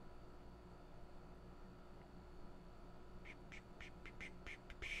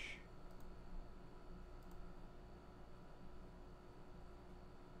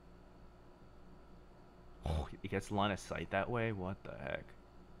 Oh, it gets line of sight that way? What the heck?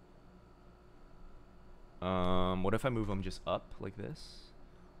 What if I move them just up like this?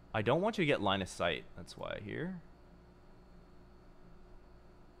 I don't want you to get line of sight. That's why here.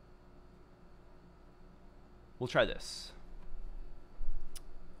 We'll try this.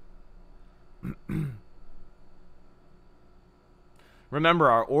 Remember,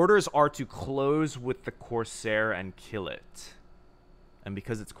 our orders are to close with the Corsair and kill it. And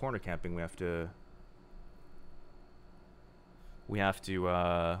because it's corner camping, we have to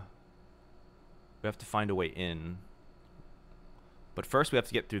find a way in. But first we have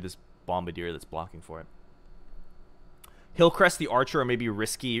to get through this bombardier that's blocking for it. Hillcrest the Archer, or maybe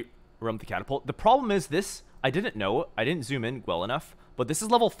Risky Rump the Catapult. The problem is this, I didn't know, I didn't zoom in well enough, but this is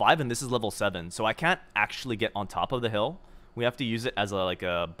level 5 and this is level 7, so I can't actually get on top of the hill. We have to use it as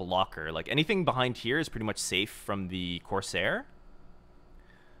a blocker. Like anything behind here is pretty much safe from the Corsair.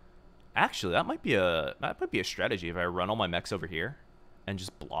 Actually, that might be a strategy if I run all my mechs over here and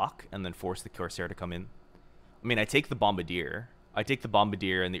just block and then force the Corsair to come in. I mean, I take the Bombardier. I take the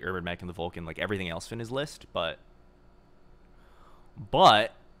Bombardier and the Urban Mech and the Vulcan, like everything else in his list, but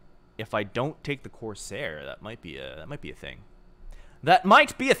if I don't take the Corsair, that might be a thing. That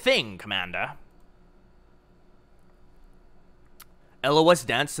might be a thing, Commander. LOS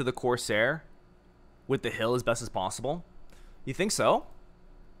dance to the Corsair with the hill as best as possible. You think so?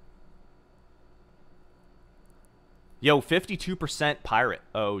 Yo, 52% pirate.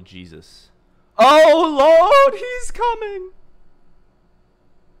 Oh, Jesus. Oh, Lord, he's coming.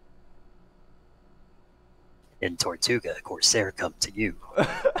 In Tortuga, Corsair come to you.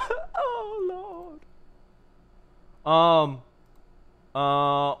 Oh, Lord. Well,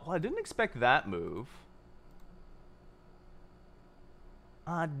 I didn't expect that move.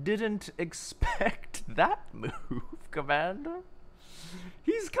 I didn't expect that move, Commander.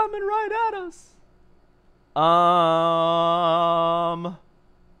 He's coming right at us. I'm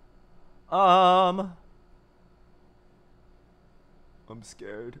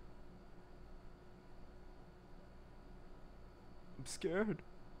scared. I'm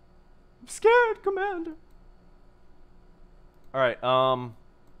scared, Commander. Alright,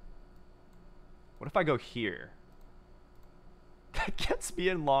 what if I go here? That gets me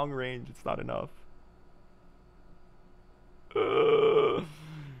in long range. It's not enough.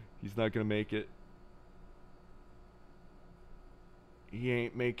 He's not gonna make it. He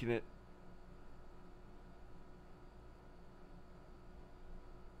ain't making it.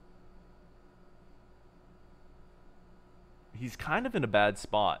 He's kind of in a bad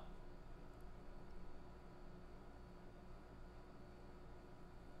spot.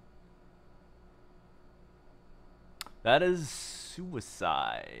 That is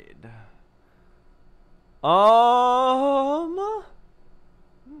suicide. I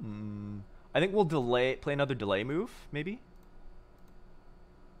think we'll play another delay move, maybe.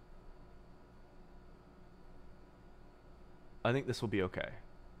 I think this will be okay.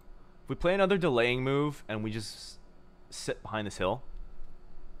 If we play another delaying move and we just sit behind this hill,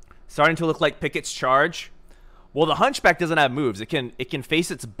 starting to look like Pickett's charge. Well, the Hunchback doesn't have moves. It can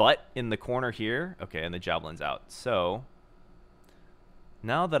face its butt in the corner here. Okay, and the Javelin's out. So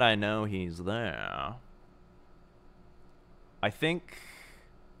now that I know he's there, I think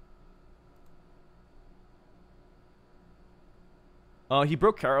he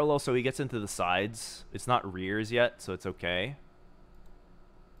broke parallel, so he gets into the sides. It's not rears yet, so it's okay.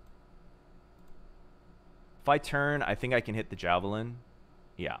 If I turn, I think I can hit the Javelin.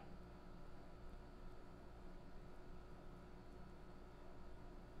 Yeah.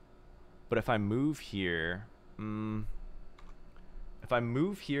 But if I move here, then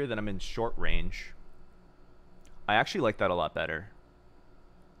I'm in short range. I actually like that a lot better.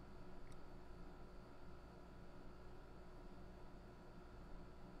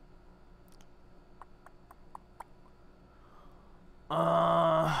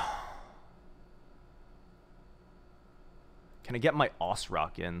 Can I get my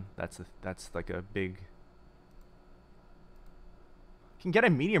Osrock in? That's like a big Can get a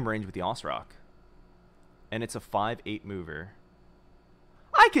medium range with the Osrock. And it's a 5/8 mover.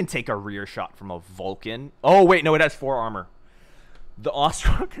 I can take a rear shot from a Vulcan. Oh, wait, no, it has 4 armor. The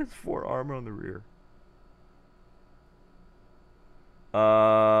Osrock has 4 armor on the rear.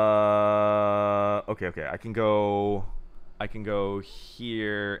 Okay. I can go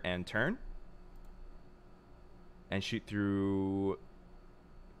here and turn. And shoot through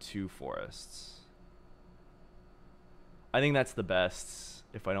 2 forests. I think that's the best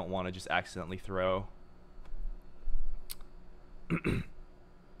if I don't want to just accidentally throw.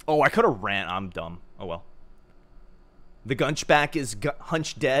 Oh, I could have ran. I'm dumb. Oh, well. The Gunchback is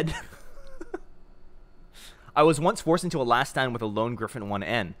hunched dead. I was once forced into a last stand with a lone Griffin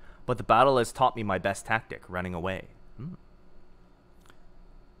 1N, but the battle has taught me my best tactic, running away.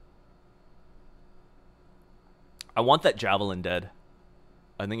 I want that Javelin dead.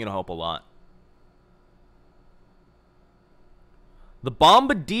 I think it'll help a lot. The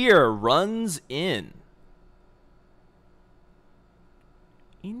Bombardier runs in.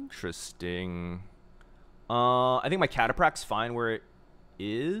 Interesting. I think my Cataphract's fine where it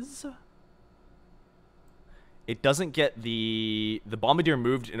is. It doesn't get the Bombardier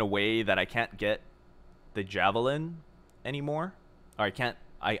moved in a way that I can't get the Javelin anymore. Or I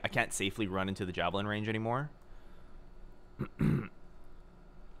can't safely run into the Javelin range anymore. And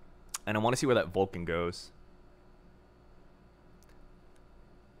I want to see where that Vulcan goes.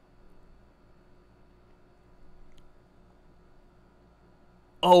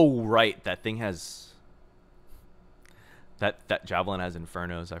 Oh, right. That thing has... That Javelin has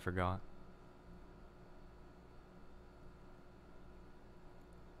Infernos. I forgot.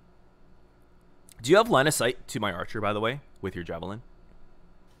 Do you have line of sight to my Archer, by the way, with your Javelin?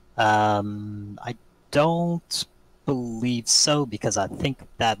 I don't believe so, because I think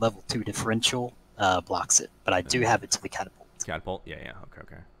that level 2 differential blocks it. But I do have it to the Catapult. Catapult? Yeah.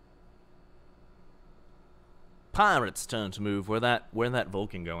 Okay. Pirate's turn to move. Where that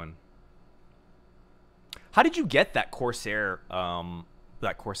Vulcan going? How did you get that Corsair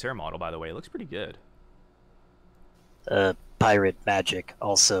model, by the way? It looks pretty good. Pirate magic,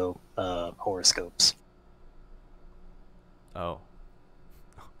 also horoscopes. Oh.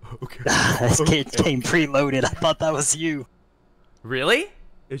 Okay. It came preloaded. I thought that was you. Really?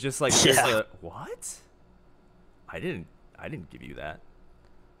 It's just like Yeah. What? I didn't give you that.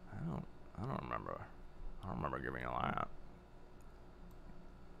 I don't remember. I don't remember giving you that.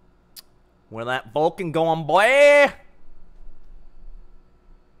 Where that Vulcan going, boy?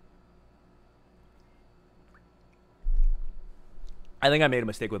 I think I made a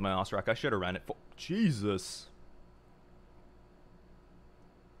mistake with my Osrock. I should have ran it for... Jesus.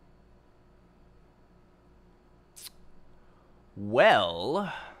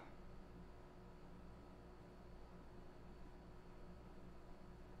 Well...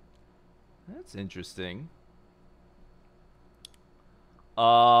 That's interesting.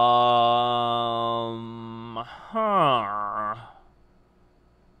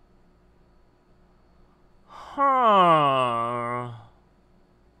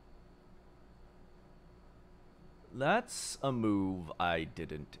 That's a move I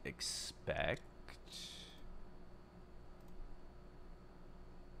didn't expect.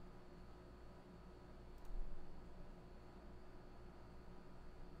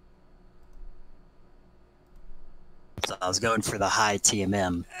 So I was going for the high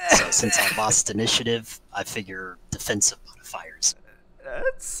TMM. So since I lost initiative, I figure defensive modifiers.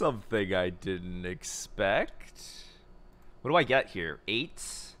 That's something I didn't expect. What do I get here?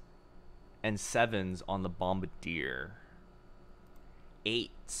 8s and 7s on the Bombardier.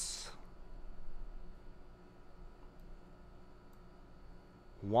 8s.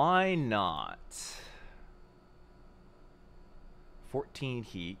 Why not? 14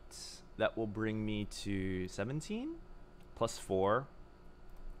 heats. That will bring me to 17 plus 4.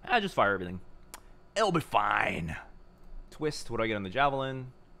 Just fire everything. It'll be fine. Twist. What do I get on the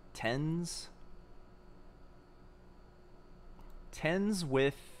Javelin? 10s. 10s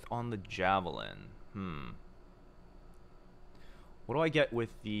with on the Javelin. What do I get with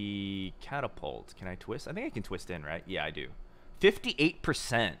the Catapult? Can I twist? I think I can twist in, right? Yeah, I do.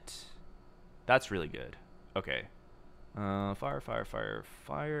 58%. That's really good. Okay. Fire.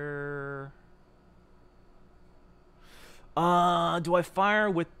 Do I fire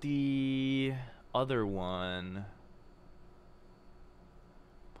with the other one?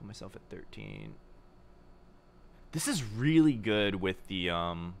 Put myself at 13. This is really good with the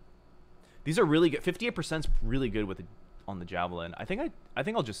these are really good. 58% is really good with on the Javelin. I think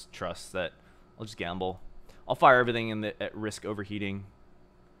I'll just trust that. I'll just gamble. I'll fire everything at risk overheating.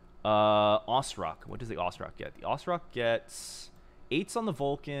 Osrock. What does the Osrock get? The Osrock gets 8s on the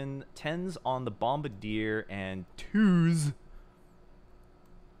Vulcan, 10s on the Bombardier, and 2s.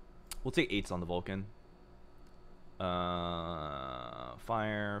 We'll take 8s on the Vulcan. Fire,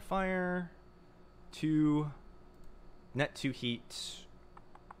 fire. 2. Net 2 heat.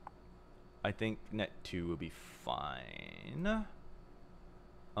 I think net 2 will be fine.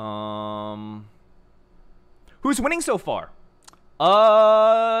 Who's winning so far?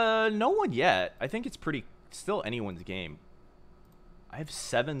 No one yet. I think it's pretty still anyone's game. I have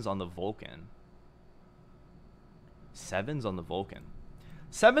 7s on the Vulcan. 7s on the Vulcan.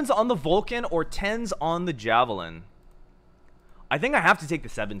 7s on the Vulcan or 10s on the Javelin. I think I have to take the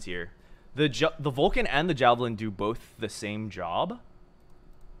 7s here. The Vulcan and the Javelin do both the same job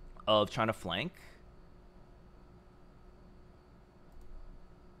of trying to flank.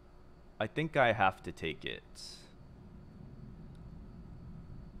 I think I have to take it.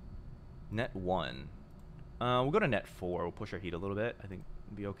 Net 1. We'll go to net 4. We'll push our heat a little bit. I think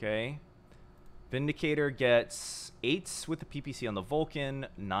it'll be okay. Vindicator gets 8s with the PPC on the Vulcan,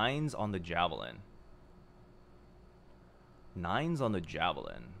 9s on the Javelin. 9s on the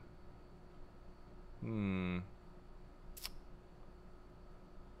Javelin.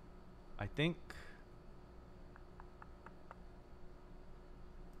 I think...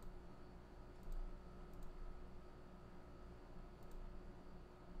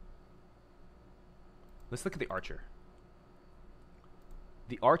 Let's look at the Archer.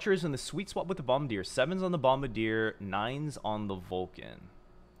 The Archer is in the sweet spot with the Bombardier. 7s on the Bombardier, 9s on the Vulcan.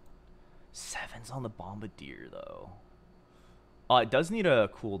 7s on the Bombardier, though. It does need a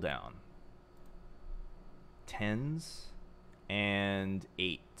cooldown. 10s and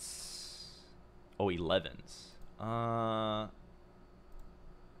 8s. Oh, 11s.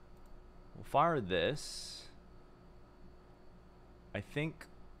 We'll fire this. I think...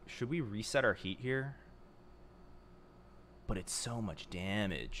 Should we reset our heat here? But it's so much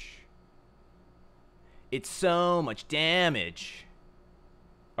damage. It's so much damage.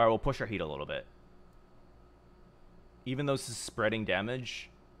 Alright, we'll push our heat a little bit. Even though this is spreading damage,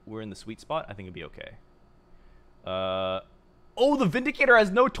 we're in the sweet spot. I think it'd be okay. Oh, the Vindicator has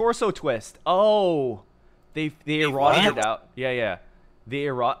no torso twist. Oh, they eroded it out. Yeah.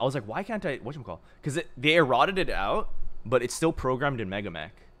 I was like, why can't I? Whatchamacall? Because they eroded it out, but it's still programmed in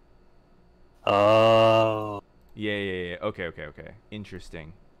Megamech. Oh. Yeah. Okay.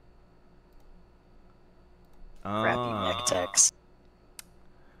 Interesting. Crappy mech techs.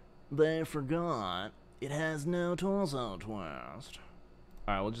 They forgot it has no torso twist.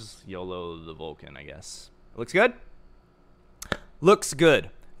 Alright, we'll just YOLO the Vulcan, I guess. Looks good? Looks good.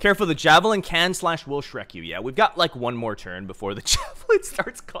 Careful, the Javelin can / will Shrek you. Yeah, we've got like one more turn before the Javelin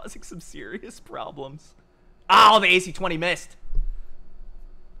starts causing some serious problems. Oh, the AC-20 missed.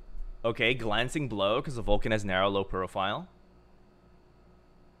 Okay, glancing blow because the Vulcan has narrow, low profile.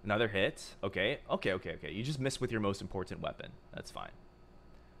 Another hit. Okay. You just missed with your most important weapon. That's fine.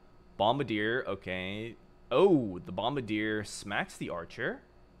 Bombardier. Okay. Oh, the Bombardier smacks the Archer.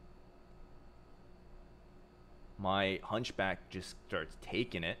 My Hunchback just starts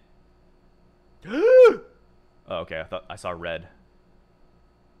taking it. Oh, okay, I thought I saw red.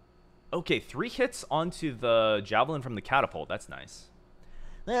 Okay, 3 hits onto the Javelin from the catapult. That's nice.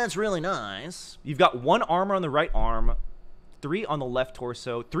 That's really nice. You've got 1 armor on the right arm, 3 on the left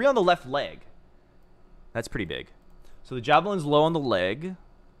torso, 3 on the left leg. That's pretty big. So the Javelin's low on the leg.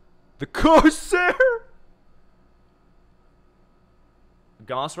 The Corsair!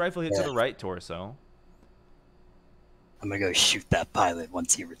 Gauss Rifle hits to the right torso. I'm gonna go shoot that pilot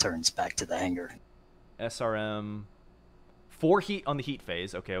once he returns back to the hangar. SRM. 4 heat on the heat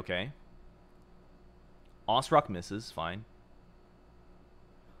phase. Okay. Osrock misses. Fine.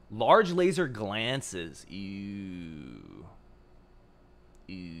 Large laser glances. Ew.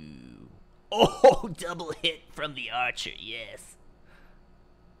 Oh, double hit from the Archer. Yes.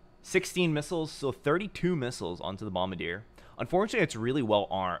 16 missiles, so 32 missiles onto the Bombardier. Unfortunately, it's really well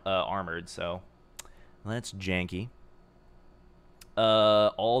armored, so that's janky.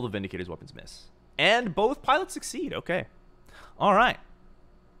 All the Vindicator's weapons miss. And both pilots succeed. Okay. All right.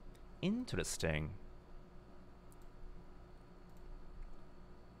 Interesting.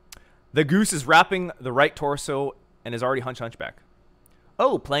 The Goose is wrapping the right torso and is already hunchback.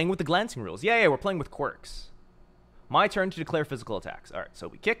 Oh, playing with the glancing rules. Yeah, we're playing with quirks. My turn to declare physical attacks. All right, so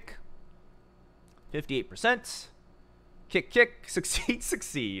we kick. 58%. Kick.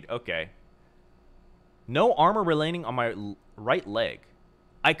 Succeed. Okay. No armor remaining on my right leg.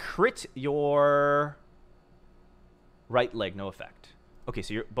 I crit your right leg. No effect. Okay,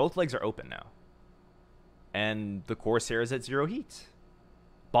 so both legs are open now. And the Corsair is at 0 heat.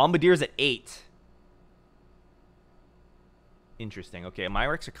 Bombardier's at 8. Interesting. Okay, my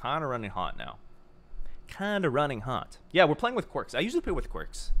wrecks are kind of running hot now. Kind of running hot. Yeah, we're playing with quirks. I usually play with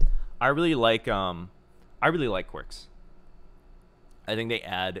quirks. I really like quirks. I think they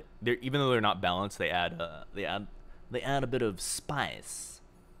add, even though they're not balanced, they add a bit of spice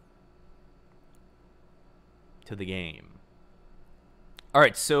to the game. All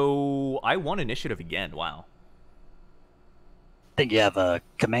right, so I won initiative again. Wow. I think you have a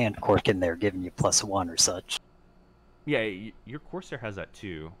command quirk in there giving you +1 or such. Yeah, your Corsair has that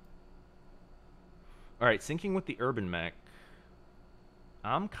too. All right, syncing with the urban mech.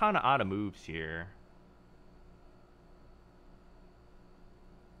 I'm kind of out of moves here.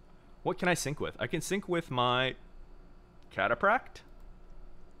 What can I sync with? I can sync with my Catapract.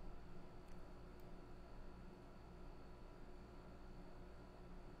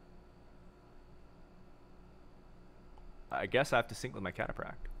 I guess I have to sync with my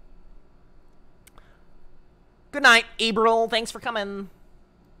Catapract. Good night, April. Thanks for coming.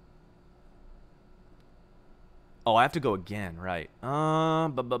 Oh, I have to go again, right?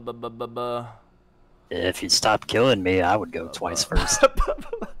 If you stop killing me, I would go twice first.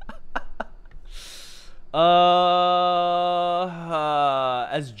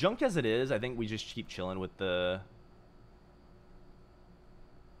 As junked as it is, I think we just keep chilling with the...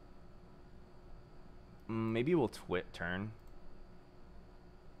 Maybe we'll turn.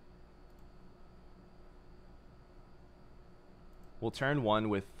 We'll turn one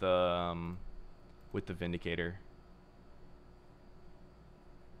with the Vindicator.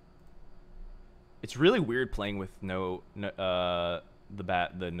 It's really weird playing with the no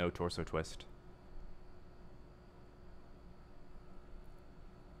torso twist.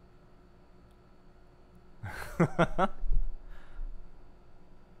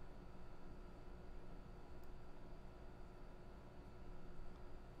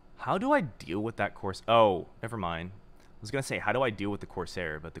 How do I deal with that Corsair? Oh, never mind. I was gonna say, how do I deal with the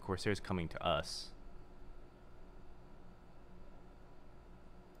Corsair? But the Corsair is coming to us.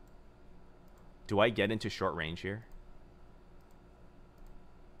 Do I get into short range here?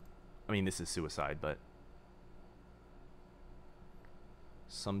 I mean, this is suicide, but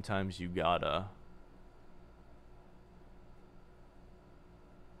sometimes you gotta.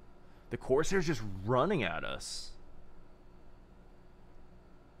 The Corsair's just running at us.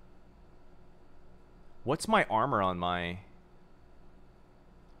 What's my armor on my...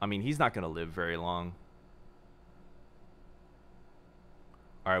 I mean, he's not going to live very long.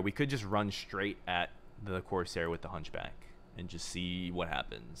 Alright, we could just run straight at the Corsair with the Hunchback and just see what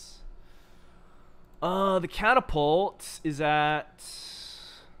happens. The Catapult is at...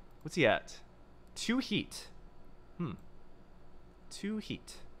 What's he at? 2 heat. 2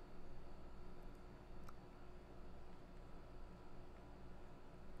 heat.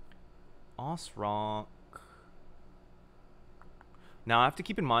 Osrock. Now I have to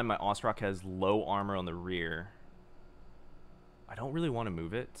keep in mind my Osrock has low armor on the rear. I don't really want to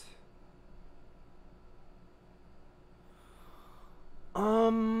move it.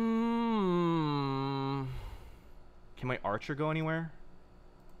 Can my Archer go anywhere?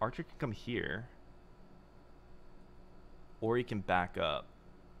 Archer can come here. Or he can back up.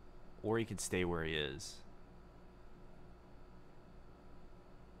 Or he can stay where he is.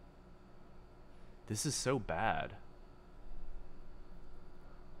 This is so bad.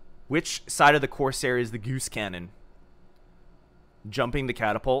 Which side of the Corsair is the Goose Cannon? Jumping the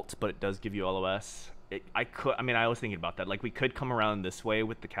Catapult, but it does give you LOS. I was thinking about that. Like, we could come around this way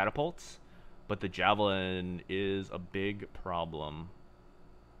with the Catapults, but the Javelin is a big problem.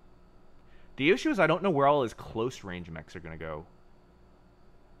 The issue is I don't know where all his close range mechs are going to go.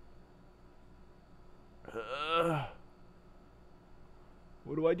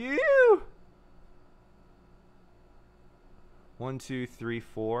 What do I do? 1, 2, 3,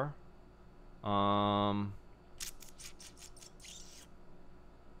 4.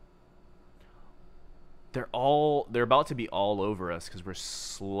 They're about to be all over us because we're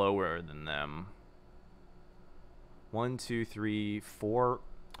slower than them. 1, 2, 3, 4.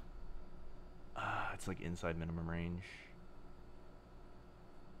 It's like inside minimum range.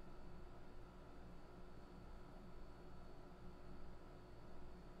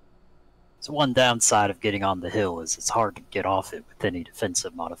 So one downside of getting on the hill is it's hard to get off it with any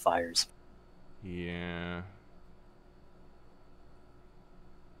defensive modifiers. Yeah.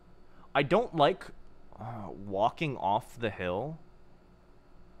 I don't like walking off the hill,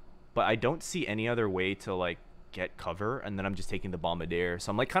 but I don't see any other way to like get cover, and then I'm just taking the Bombardier. So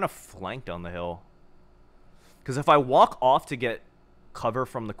I'm like kind of flanked on the hill. Because if I walk off to get cover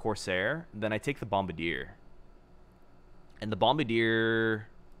from the Corsair, then I take the Bombardier. And the Bombardier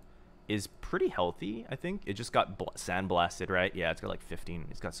is pretty healthy, I think. It just got sandblasted, right? Yeah, it's got like 15.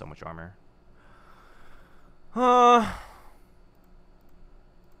 It's got so much armor. Do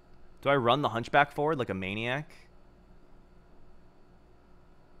I run the Hunchback forward like a maniac?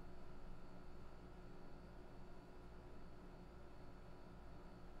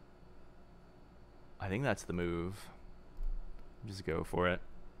 I think that's the move. Just go for it.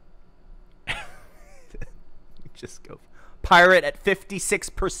 Just go. Pirate at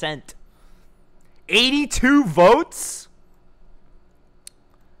 56%. 82 votes?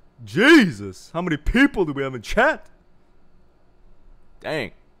 Jesus. How many people do we have in chat?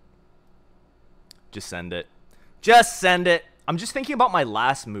 Dang. Just send it. Just send it. I'm just thinking about my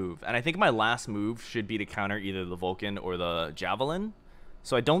last move. And I think my last move should be to counter either the Vulcan or the Javelin.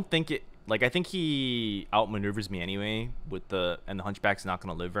 So I don't think it... Like, I think he outmaneuvers me anyway with the... And the Hunchback's not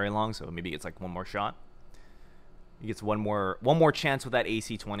going to live very long. So maybe he gets like one more shot. He gets one more chance with that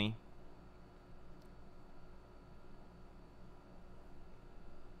AC 20.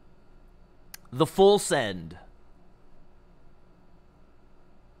 The full send.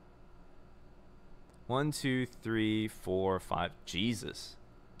 1, 2, 3, 4, 5. Jesus.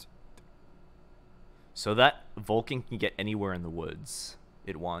 So that Vulcan can get anywhere in the woods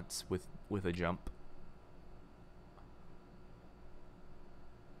it wants with a jump.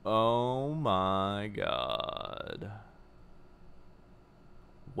 Oh my god.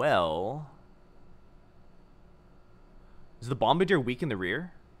 Well, is the Bombardier weak in the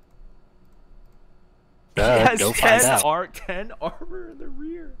rear? He has Go find out. 10 armor in the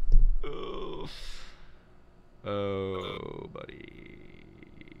rear. Oh, buddy.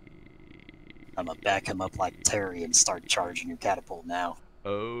 I'm gonna back him up like Terry and start charging your catapult now.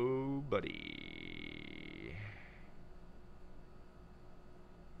 Oh, buddy.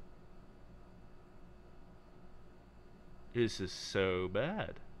 This is so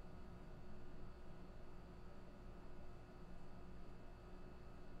bad.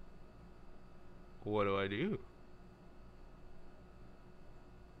 What do I do?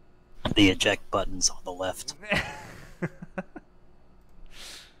 The eject button's on the left.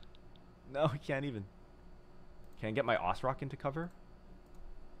 No, I can't even. Can I get my Osrock into cover?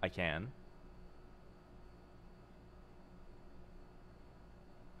 I can.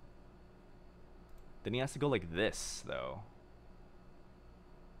 Then he has to go like this, though.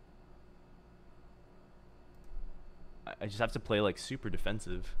 I just have to play like super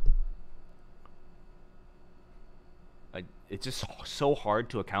defensive. It's just so hard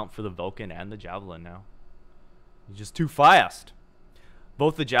to account for the Vulcan and the Javelin now. He's just too fast.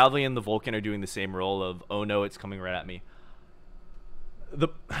 Both the Javelin and the Vulcan are doing the same role of, oh no, it's coming right at me.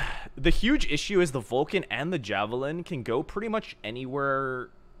 The huge issue is the Vulcan and the Javelin can go pretty much anywhere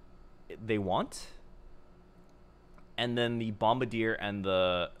they want. And then the Bombardier and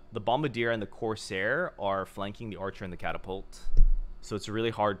the Corsair are flanking the Archer and the Catapult. So it's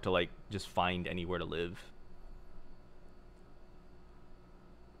really hard to like just find anywhere to live.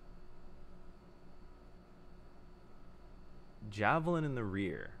 Javelin in the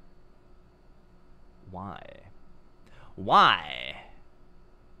rear. Why? Why?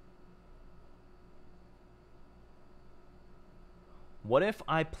 What if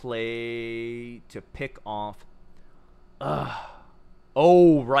I play to pick off...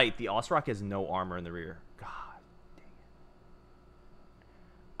 Oh, right. The Osrock has no armor in the rear. God dang it.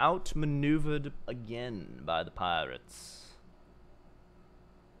 Outmaneuvered again by the pirates.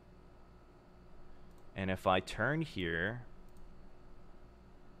 And if I turn here...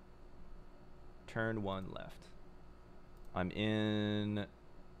 Turn 1 left. I'm in...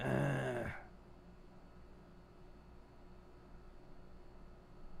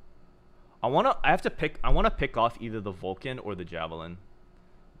 I want to pick off either the Vulcan or the Javelin.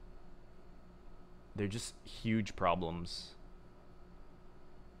 They're just huge problems.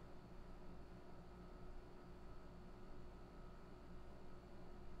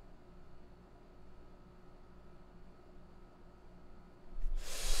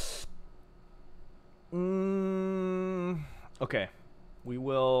 Okay. We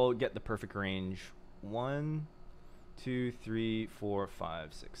will get the perfect range. 1, 2, 3, 4,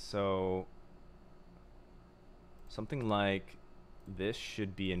 5, 6. So something like this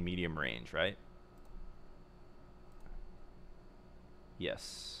should be in medium range, right?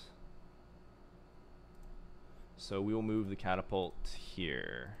 Yes. So we will move the catapult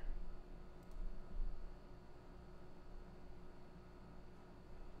here.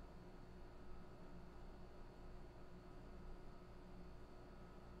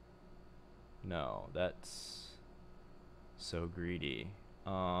 No, that's so greedy.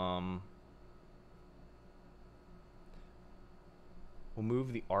 We'll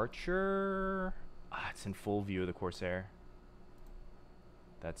move the archer. Ah, it's in full view of the Corsair.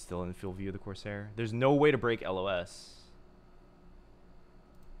 That's still in full view of the Corsair. There's no way to break LOS.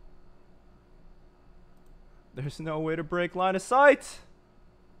 There's no way to break line of sight.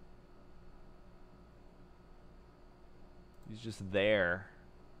 He's just there.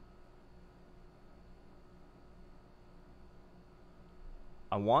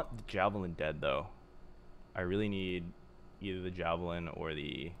 I want the javelin dead, though. I really need either the javelin or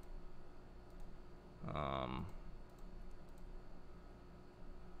the...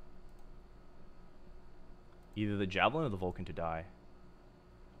 either the javelin or the Vulcan to die.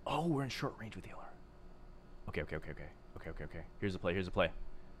 Oh, we're in short range with the healer. Okay. Here's the play.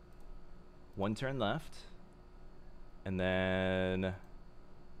 One turn left. And then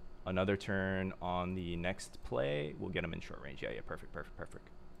another turn on the next play. We'll get him in short range. Yeah, perfect.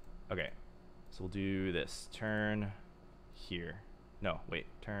 Okay. So we'll do this. Turn here. No, wait.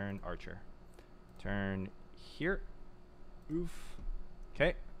 Turn archer. Turn here. Oof.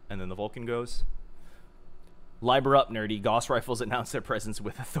 Okay. And then the Vulcan goes. Liber up, nerdy. Gauss rifles announce their presence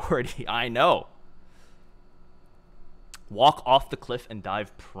with authority. I know. Walk off the cliff and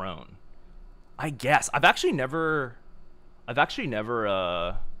dive prone. I guess. I've actually never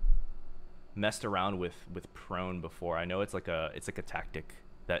messed around with prone before. I know it's like a tactic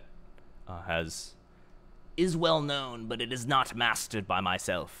that is well known, but it is not mastered by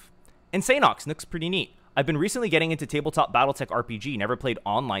myself. Insane Ox looks pretty neat. I've been recently getting into tabletop Battletech RPG. Never played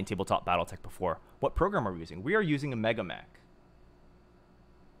online tabletop Battletech before. What program are we using? We are using a Mega Mech.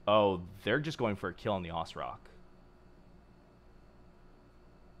 Oh, they're just going for a kill on the Osrock.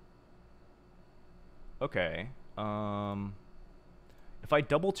 Okay. If I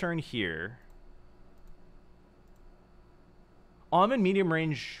double turn here... Oh, I'm in medium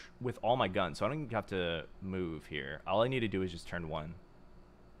range with all my guns, so I don't have to move here. All I need to do is just turn one.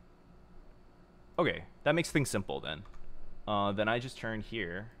 Okay, that makes things simple then. Then I just turn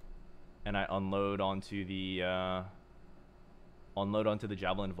here, and I unload onto the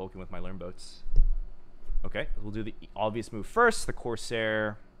Javelin Vulcan with my Learn Boats. Okay, we'll do the obvious move first. The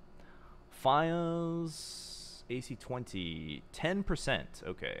Corsair files AC 20, 10%.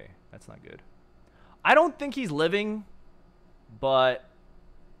 Okay, that's not good. I don't think he's living, but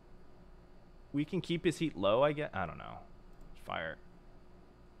we can keep his heat low, I guess. I don't know. Fire.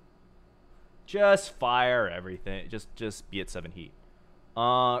 Just fire everything. Just be at 7 heat.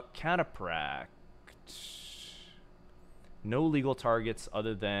 Catapract. No legal targets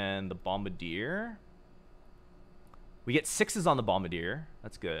other than the Bombardier. We get 6s on the Bombardier.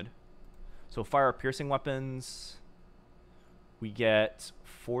 That's good. So fire piercing weapons. We get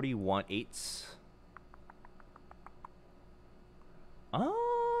 41 8s. I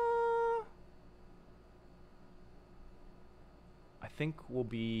think we'll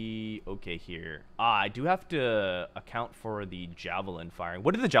be okay here. I do have to account for the javelin firing.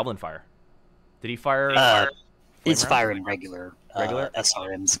 What did the javelin fire? Did he fire? It's firing regular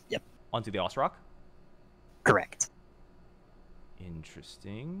SRMs. Yep. Onto the Osrock? Correct.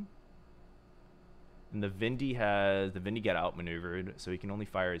 Interesting. And the Vindy get outmaneuvered, so he can only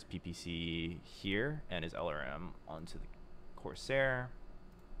fire his PPC here and his LRM onto the Corsair.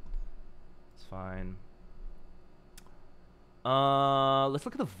 It's fine. Let's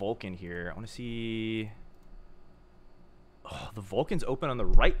look at the Vulcan here. I want to see. Oh, the Vulcan's open on the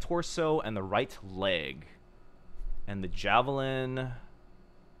right torso and the right leg. And the Javelin.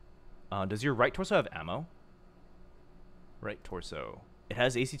 Does your right torso have ammo? Right torso. It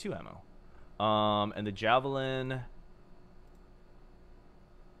has AC2 ammo. And the Javelin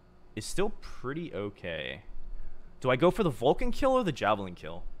is still pretty okay. Do I go for the Vulcan kill or the Javelin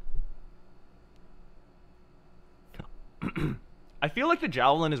kill? I feel like the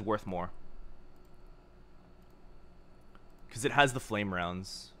Javelin is worth more. Because it has the flame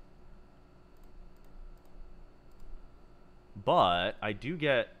rounds. But I do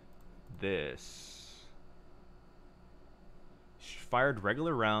get this. Fired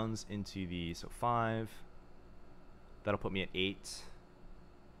regular rounds into the... So 5. That'll put me at 8.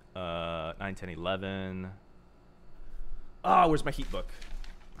 9, 10, 11. Ah, where's my heat book?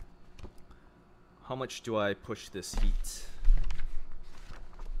 How much do I push this heat?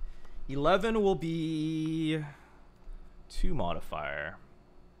 11 will be 2 modifier.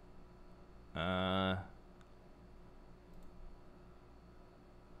 I'll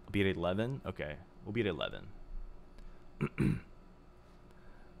be at 11? Okay, we'll be at 11.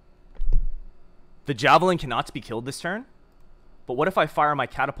 The Javelin cannot be killed this turn. But what if I fire my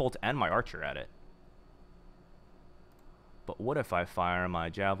catapult and my archer at it? But what if I fire my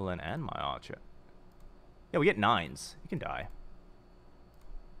Javelin and my archer? Yeah, we get 9s. You can die.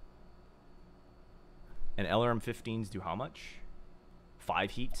 And LRM-15s do how much?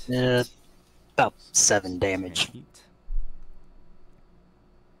 5 heat? About 7 damage. Heat.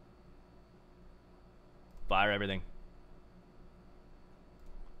 Fire everything.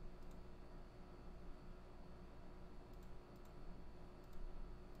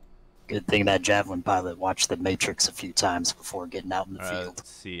 Good thing that Javelin pilot watched the Matrix a few times before getting out in the field.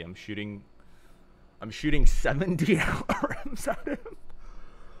 Let's see. I'm shooting 70 LRMs at him.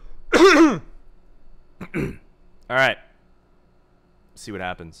 All right. See what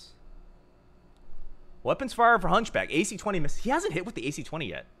happens. Weapons fire for Hunchback. AC-20 miss. He hasn't hit with the AC-20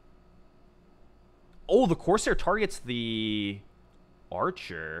 yet. Oh, the Corsair targets the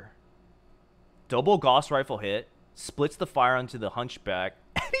Archer. Double Gauss rifle hit. Splits the fire onto the Hunchback.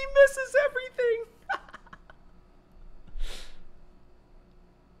 And he misses everything.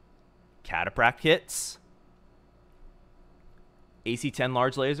 Cataphract hits. AC-10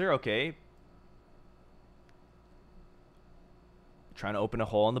 large laser. Okay. Trying to open a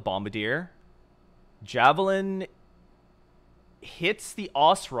hole in the Bombardier. Javelin hits the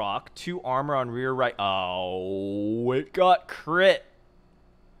Osrock. 2 armor on rear right. Oh, it got crit.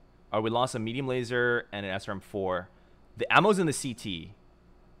 Oh, we lost a medium laser and an SRM-4. The ammo's in the CT.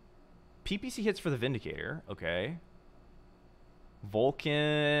 PPC hits for the Vindicator. Okay.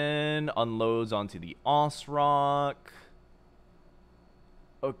 Vulcan unloads onto the Osrock.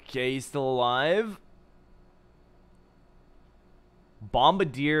 Okay, he's still alive.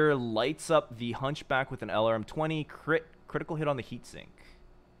 Bombardier lights up the Hunchback with an LRM-20. Critical hit on the heatsink.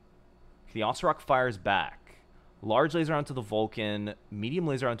 The Osrock fires back. Large laser onto the Vulcan. Medium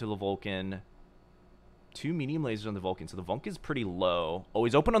laser onto the Vulcan. 2 medium lasers on the Vulcan. So the Vulcan's pretty low. Oh,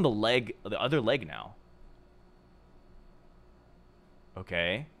 he's open on the leg, the other leg now.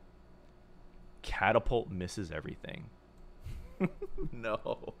 Okay. Catapult misses everything.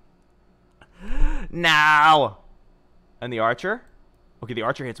 No. Now. And the Archer? Okay, the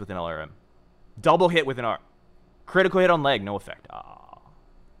Archer hits with an LRM. Double hit with an R. Critical hit on leg, no effect. Oh,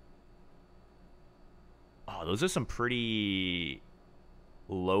 those are some pretty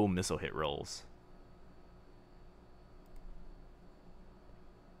low missile hit rolls.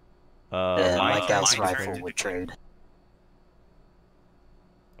 My Gauss rifle would trade.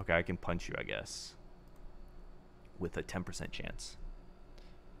 Okay, I can punch you, I guess. With a 10% chance.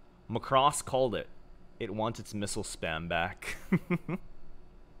 Macross called it. It wants its missile spam back.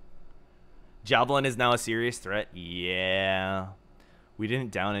 Javelin is now a serious threat. Yeah. We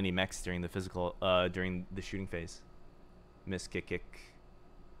didn't down any mechs during the during the shooting phase. Miss kick.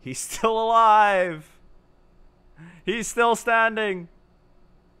 He's still alive. He's still standing.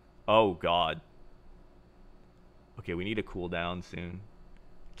 Oh, God. Okay, we need a cooldown soon.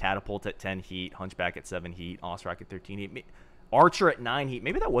 Catapult at 10 heat. Hunchback at 7 heat. Osrock at 13 heat. Archer at 9 heat.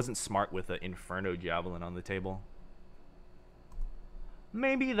 Maybe that wasn't smart with an Inferno Javelin on the table.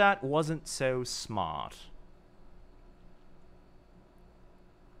 Maybe that wasn't so smart.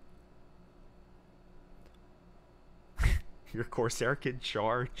 Your Corsair can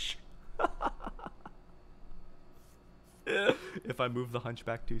charge. If I move the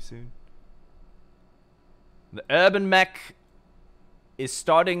Hunchback too soon. The Urban Mech is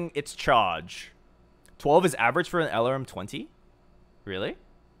starting its charge. 12 is average for an LRM-20? Really?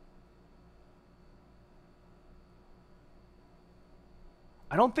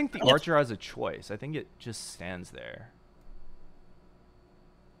 I don't think the Archer has a choice. I think it just stands there.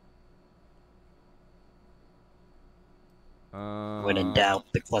 When in doubt,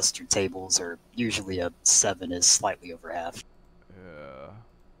 the cluster tables are usually a 7 is slightly over half. Yeah.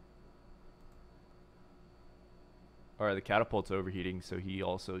 Alright, the catapult's overheating, so he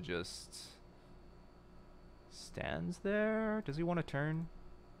also just stands there. Does he want to turn?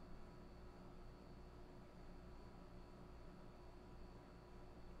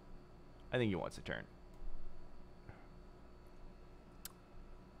 I think he wants to turn.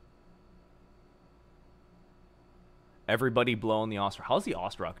 Everybody blowing the Osrock. How's the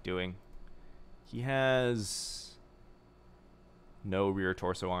Osrock doing? He has no rear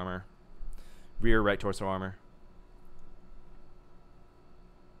torso armor. Rear right torso armor.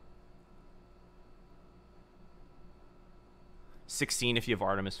 $16 if you have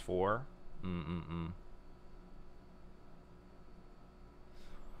Artemis 4.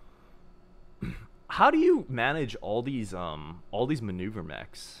 How do you manage all these maneuver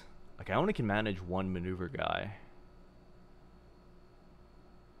mechs? Like, I only can manage one maneuver guy.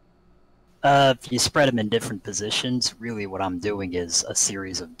 If you spread them in different positions, really what I'm doing is a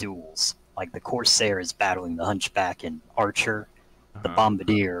series of duels. Like the Corsair is battling the Hunchback and Archer. The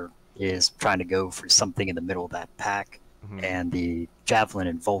Bombardier is trying to go for something in the middle of that pack. and the javelin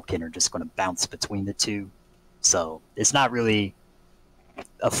and Vulcan are just going to bounce between the two. So it's not really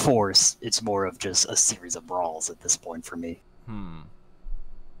a force, it's more of just a series of brawls at this point for me.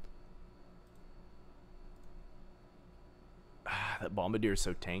 That Bombardier's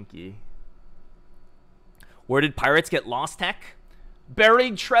so tanky. Where did pirates get lost, Tech?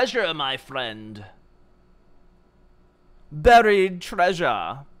 Buried treasure, my friend. Buried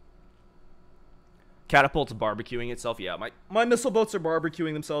treasure. Catapult's barbecuing itself. Yeah, my missile boats are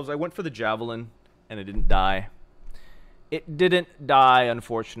barbecuing themselves. I went for the javelin, and it didn't die. It didn't die,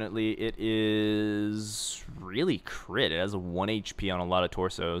 unfortunately. It is really crit. It has a 1 HP on a lot of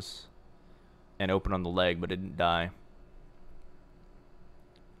torsos. And open on the leg, but it didn't die.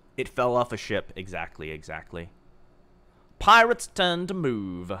 It fell off a ship. Exactly, exactly. Pirates turn to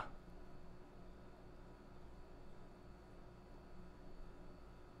move.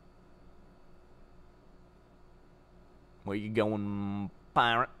 Where you going,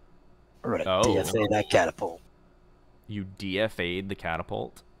 pirate? We're gonna DFA that catapult. You DFA'd the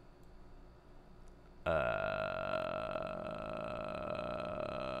catapult?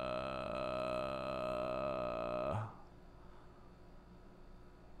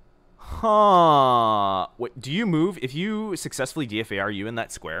 Huh. Wait, do you move? If you successfully DFA, are you in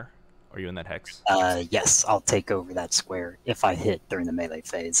that square? Are you in that hex? Yes, I'll take over that square if I hit during the melee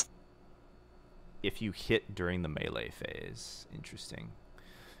phase. If you hit during the melee phase. Interesting.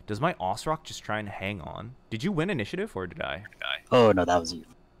 Does my Osrock just try and hang on? Did you win initiative, or did I? Oh, no, that was you.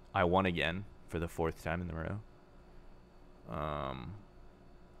 I won again for the 4th time in the row.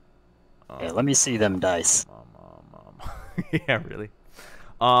 Hey, let me see them dice. Yeah, really?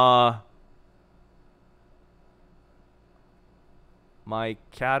 My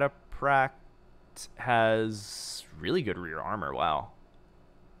Catapract has really good rear armor. Wow.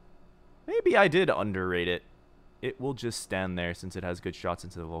 Maybe I did underrate it. It will just stand there since it has good shots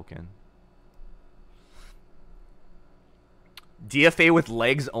into the Vulcan. DFA with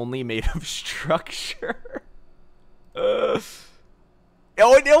legs only made of structure. Oh,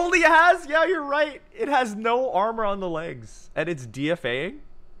 it only has... Yeah, you're right. It has no armor on the legs. And it's DFAing?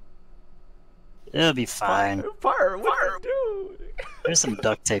 It'll be fine. Fire, what are you doing? There's some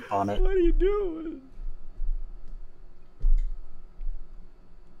duct tape on it. What are you doing?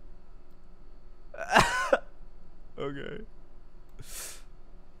 Okay.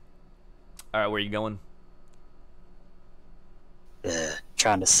 Alright, where are you going?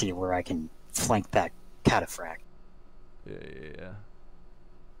 Trying to see where I can flank that cataphract. Yeah.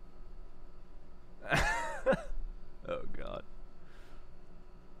 Oh, God.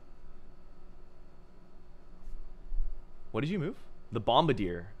 What did you move? The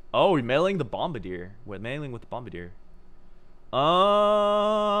Bombardier. Oh, we're mailing the Bombardier. We're mailing with the Bombardier.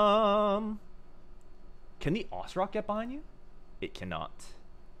 Can the Osrock get behind you? It cannot.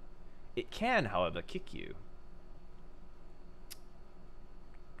 It can, however, kick you.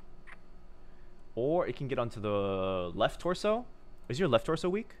 Or it can get onto the left torso. Is your left torso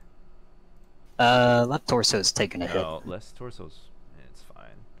weak? Left torso's taking a hit. No, left torso's... It's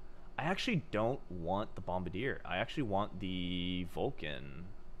fine. I actually don't want the Bombardier. I actually want the Vulcan.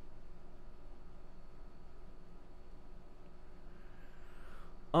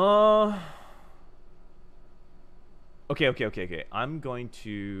 Okay. I'm going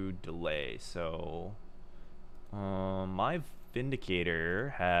to delay. So, my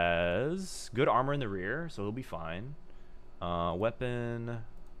Vindicator has good armor in the rear, so he'll be fine. Weapon.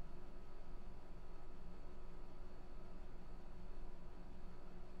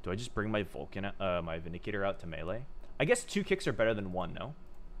 Do I just bring my Vulcan, my Vindicator out to melee? I guess 2 kicks are better than 1, no?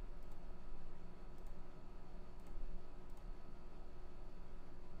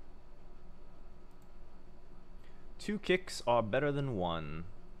 Two kicks are better than 1.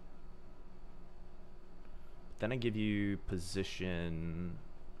 Then I give you position.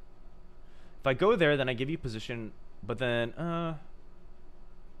 If I go there, then I give you position, but then, I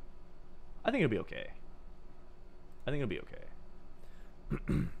think it'll be okay. I think it'll be okay.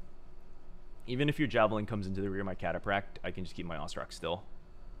 Even if your Javelin comes into the rear of my Catapract, I can just keep my Osrock still.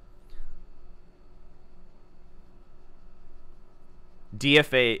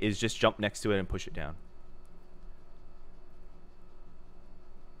 DFA is just jump next to it and push it down.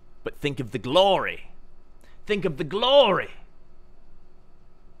 But think of the glory. Think of the glory.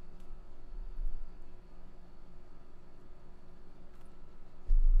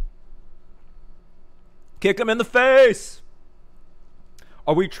 Kick him in the face.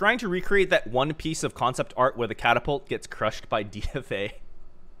 Are we trying to recreate that one piece of concept art where the catapult gets crushed by DFA?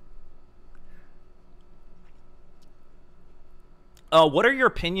 What are your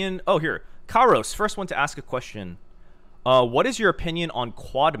opinion? Oh, here. Karos, first one to ask a question. What is your opinion on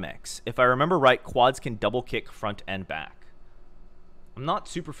quad mechs? If I remember right, quads can double kick front and back. I'm not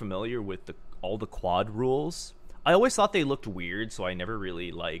super familiar with all the quad rules. I always thought they looked weird, so I never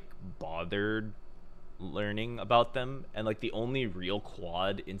really like bothered learning about them. And like the only real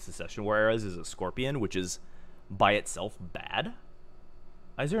quad in Secession War eras is a Scorpion, which is by itself bad.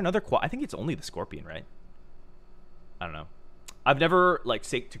 Is there another quad? I think it's only the Scorpion, right? I don't know. I've never like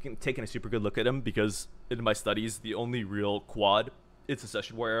taken a super good look at them because in my studies the only real quad in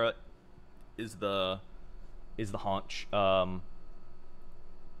Secession War era is the haunch.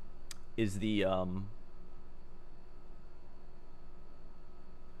 Is the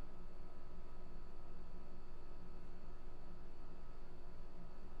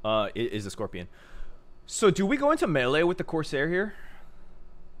is the Scorpion. So do we go into melee with the Corsair here?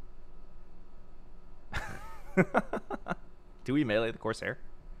 Do we melee the Corsair?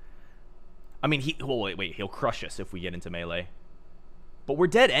 I mean, wait, he'll crush us if we get into melee. But we're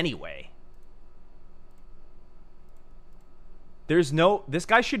dead anyway. This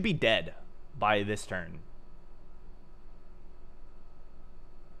guy should be dead by this turn.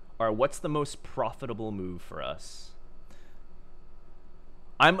 Alright, what's the most profitable move for us?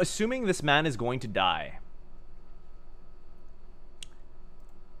 I'm assuming this man is going to die.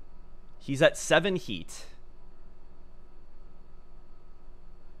 He's at 7 heat.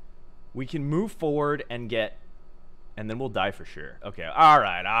 We can move forward and get... And then we'll die for sure. Okay,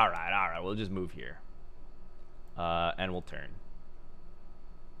 alright. We'll just move here. And we'll turn.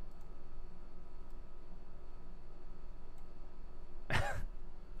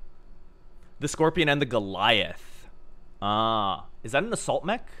 The Scorpion and the Goliath. Is that an assault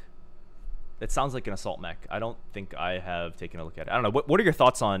mech? That sounds like an assault mech. I don't think I have taken a look at it. I don't know. What are your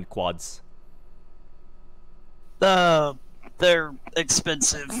thoughts on quads? They're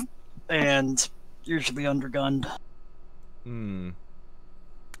expensive and usually undergunned.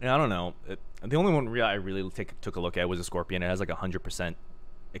 Yeah, I don't know. The only one I really took a look at was a Scorpion. It has like 100%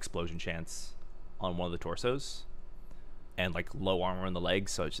 explosion chance on one of the torsos, and like low armor in the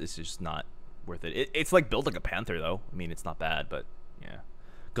legs, so it's just not worth it. It's like built like a panther though. I mean, it's not bad, but yeah.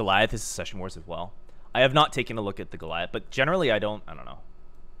 Goliath is Secession Wars as well. I have not taken a look at the Goliath, but generally I don't know.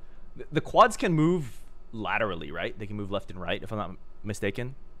 The quads can move laterally, right? They can move left and right, if I'm not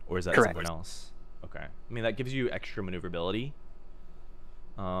mistaken, or is that Correct. something else? Okay. I mean, that gives you extra maneuverability.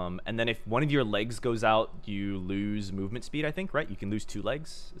 And then if one of your legs goes out, you lose movement speed, I think, right? You can lose 2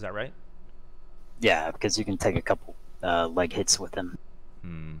 legs. Is that right? Yeah, because you can take a couple leg hits with them.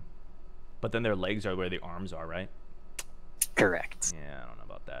 But then their legs are where the arms are, right? Correct. Yeah, I don't know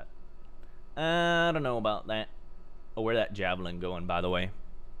about that. I don't know about that. Oh, where that javelin going, by the way?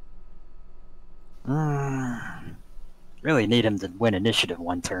 Really need him to win initiative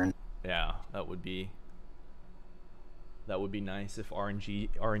one turn. Yeah, that would be nice if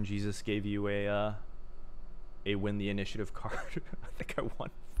RNGesus gave you a win the initiative card. I think I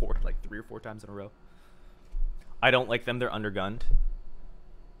won 3 or 4 times in a row. I don't like them. They're undergunned.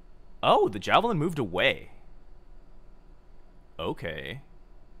 Oh, the javelin moved away. Okay.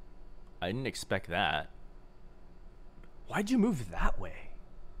 I didn't expect that. Why'd you move that way?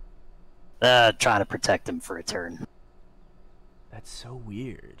 Trying to protect him for a turn. That's so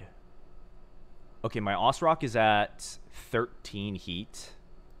weird. Okay, my Osrock is at 13 heat.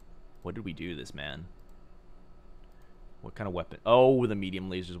 What did we do to this man? What kind of weapon? Oh, the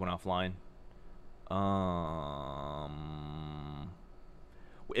medium lasers went offline.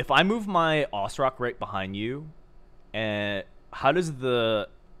 If I move my Osrock right behind you, and how does do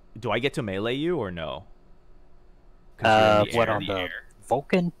I get to melee you or no? What on the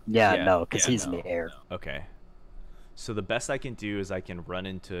Vulcan? Yeah, no, because he's in the air. Okay. So the best I can do is I can run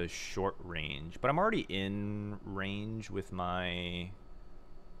into short range, but I'm already in range with my...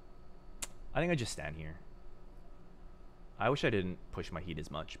 I think I just stand here. I wish I didn't push my heat as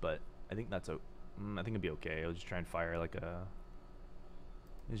much, but I think that's I think it'd be okay. I'll just try and fire like a...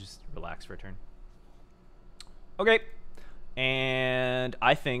 Just relax for a turn. Okay. And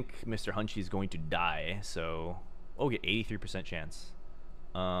I think Mr. Hunchy is going to die, so... Oh, we get 83% chance.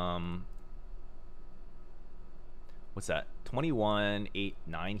 What's that? 21, 8,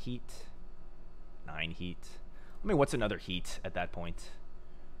 9 heat? 9 heat. I mean, what's another heat at that point?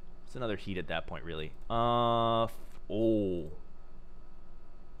 What's another heat at that point, really? Oh.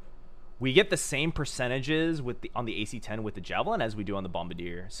 We get the same percentages with on the AC-10 with the Javelin as we do on the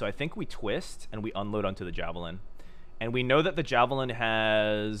Bombardier. So I think we twist and we unload onto the Javelin. And we know that the Javelin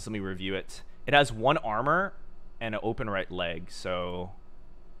has... Let me review it. It has 1 armor and an open right leg, so...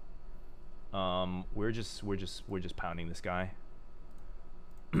 we're just pounding this guy.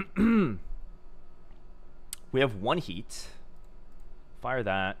 We have 1 heat. Fire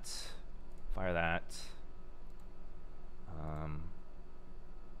that. Fire that.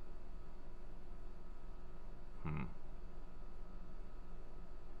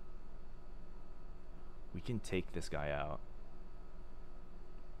 We can take this guy out.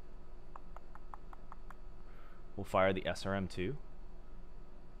 We'll fire the SRM too.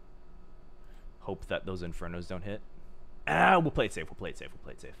 Hope that those Infernos don't hit. We'll play it safe. We'll play it safe. We'll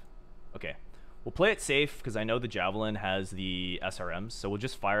play it safe. Okay. We'll play it safe because I know the Javelin has the SRMs. So we'll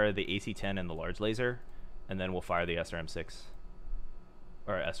just fire the AC-10 and the large laser. And then we'll fire the SRM-6.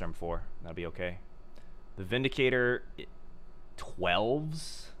 Or SRM-4. That'll be okay. The Vindicator...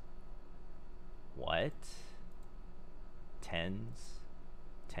 12s? What? 10s?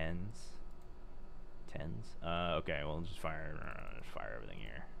 10s? 10s? Okay, we'll just fire everything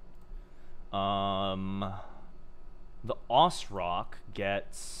here. The Osrock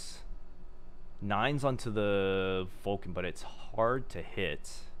gets 9s onto the Vulcan, but it's hard to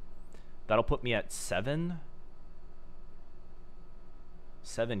hit. That'll put me at 7.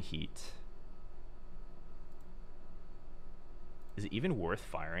 7 heat. Is it even worth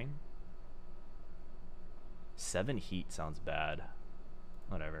firing? 7 heat sounds bad.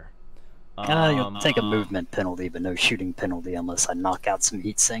 Whatever. You'll take a movement penalty, but no shooting penalty unless I knock out some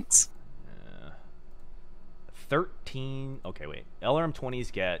heat sinks. 13. Okay, wait.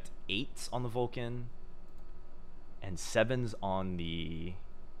 LRM-20s get 8s on the Vulcan and 7s on the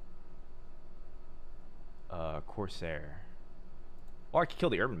Corsair. Or I could kill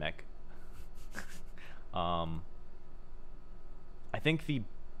the Urban Mech. I think the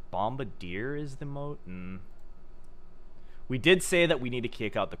Bombardier is the We did say that we need to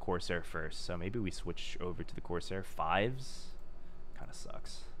kick out the Corsair first, so maybe we switch over to the Corsair. 5s kind of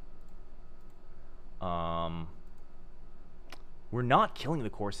sucks. We're not killing the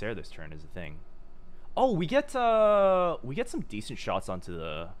Corsair this turn is the thing. Oh, we get some decent shots onto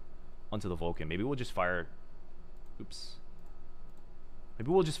the Vulcan. Maybe we'll just fire. Oops.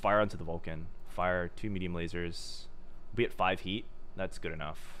 Maybe we'll just fire onto the Vulcan. Fire 2 medium lasers. We'll be at 5 heat. That's good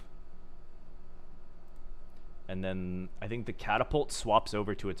enough. And then I think the catapult swaps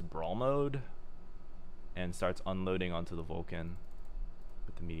over to its brawl mode and starts unloading onto the Vulcan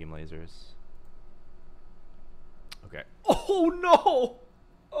with the medium lasers. Okay. Oh no!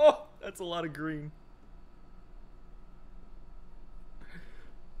 Oh, that's a lot of green.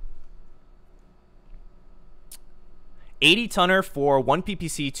 $80-tonner for 1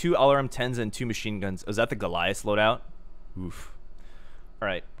 PPC, 2 LRM-10s, and 2 machine guns. Is that the Goliath loadout? Oof. All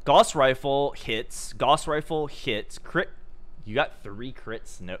right. Gauss rifle hits. Gauss rifle hits. Crit. You got 3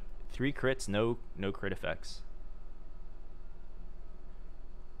 crits. No, 3 crits. No crit effects.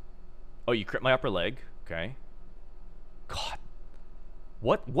 Oh, you crit my upper leg. Okay. God.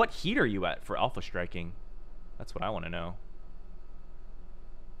 What heat are you at for alpha striking? That's what I want to know.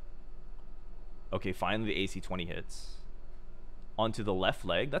 Okay, finally the AC-20 hits. Onto the left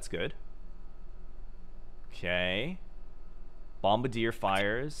leg. That's good. Okay. Bombardier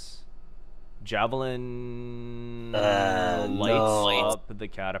fires. Javelin lights up the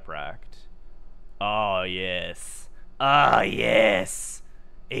cataphract. Oh, yes. Ah, yes.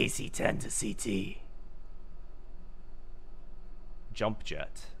 AC-10 to CT. Jump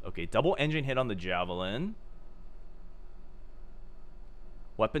jet. Okay, double engine hit on the Javelin.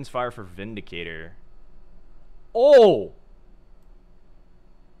 Weapons fire for Vindicator. Oh!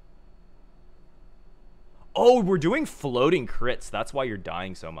 Oh, we're doing floating crits. That's why you're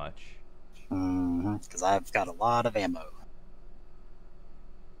dying so much. Because I've got a lot of ammo.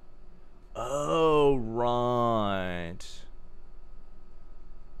 Oh, right.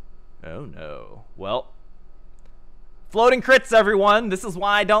 Oh, no. Well, floating crits, everyone. This is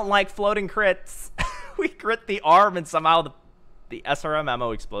why I don't like floating crits. We crit the arm and somehow the SRM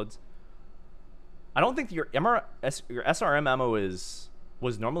ammo explodes. I don't think your SRM ammo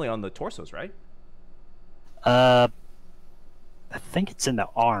was normally on the torsos, right? I think it's in the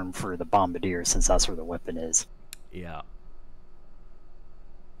arm for the Bombardier, since that's where the weapon is. Yeah.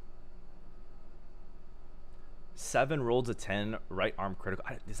 7 rolls a 10, right arm critical.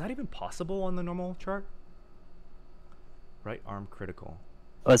 Is that even possible on the normal chart? Right arm critical.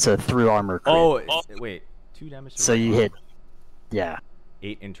 Oh, it's a through armor crit. Oh, wait. 2 damage. So you hit, yeah.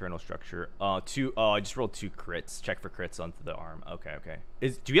 8 internal structure. 2. Oh, I just rolled 2 crits. Check for crits onto the arm. Okay, okay.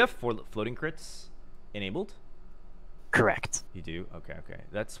 Do you have 4 floating crits enabled? Correct. You do? Okay, okay.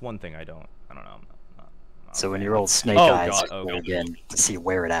 That's one thing I don't know. I'm not so when you roll Snake Eyes, God, roll again to see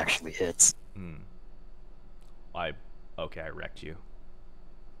where it actually hits. Okay, I wrecked you.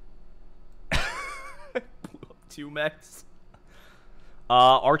 Blew up 2 mechs.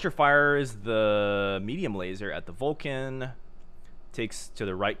 Archer fires the medium laser at the Vulcan. Takes to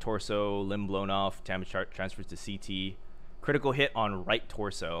the right torso, limb blown off, damage transfers to CT. Critical hit on right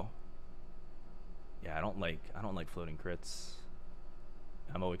torso. Yeah, I don't like floating crits.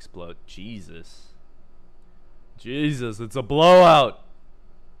 Ammo explode. Jesus. Jesus, it's a blowout.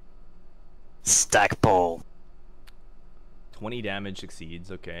 Stack pole. 20 damage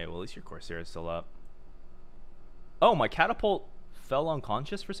succeeds. Okay, well at least your Corsair is still up. Oh, my catapult fell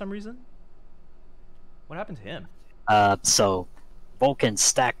unconscious for some reason? What happened to him? So Vulcan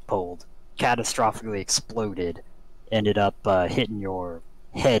stack poled, catastrophically exploded, ended up hitting your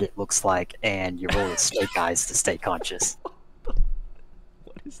head, it looks like, and you roll snake eyes to stay conscious.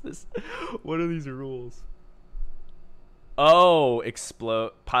 What is this? What are these rules? Oh,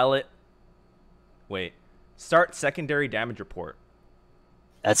 explode. Pilot. Wait. Start secondary damage report.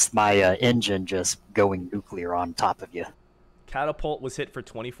 That's my engine just going nuclear on top of you. Catapult was hit for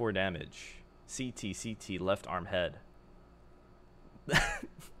 24 damage. CT, left arm head.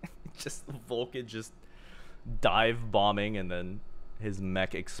 Just Vulcan just dive bombing, and then his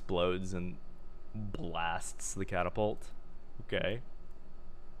mech explodes and blasts the catapult. Okay.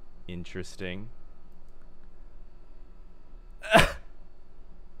 Interesting.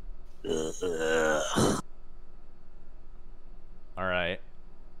 Alright.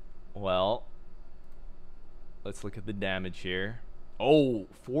 Well, let's look at the damage here. Oh,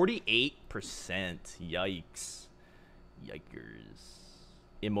 48%. Yikes. Yikers.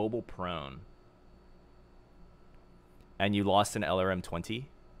 Immobile prone. And you lost an LRM 20?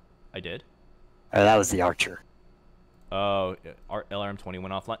 I did? That was the Archer. Oh, LRM 20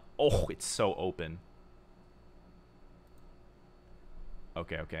 went offline. Oh, it's so open.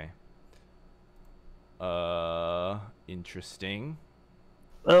 Okay. Interesting.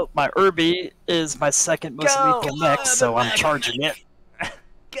 Well, my Irby is my second most lethal mech, so I'm charging it.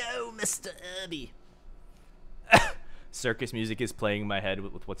 Go, Mr. Irby. Circus music is playing in my head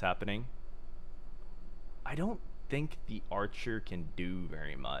with what's happening. I don't think the Archer can do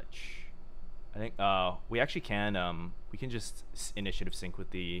very much. I think we actually can we can just initiative sync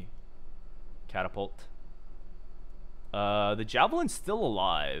with the catapult. The Javelin's still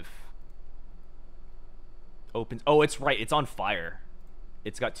alive. Opens. Oh, it's right. It's on fire.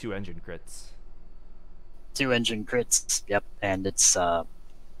 It's got 2 engine crits. 2 engine crits. Yep, and it's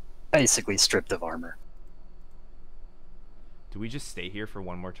basically stripped of armor. Do we just stay here for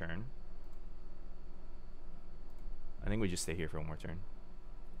one more turn? I think we just stay here for one more turn.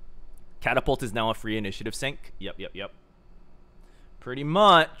 Catapult is now a free initiative sync. Yep. Pretty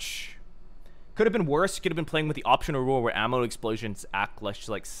much. Could have been worse. Could have been playing with the optional rule where ammo explosions act less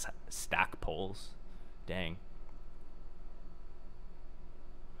like stack poles. Dang.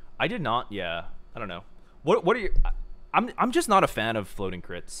 I did not. Yeah. I don't know. What are your? I'm just not a fan of floating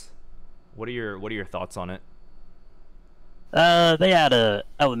crits. What are your thoughts on it? They add a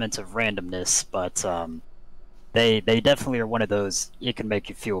element of randomness, but they definitely are one of those. It can make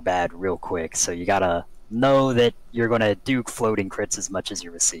you feel bad real quick. So you gotta know that you're gonna do floating crits as much as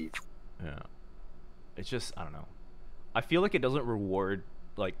you receive. Yeah. It's just, I don't know. I feel like it doesn't reward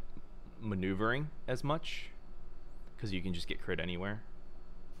like maneuvering as much because you can just get crit anywhere.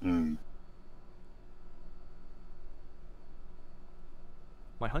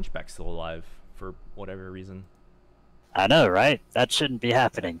 My Hunchback's still alive for whatever reason. I know, right? That shouldn't be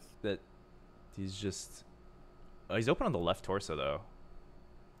happening. That he's just he's open on the left torso though.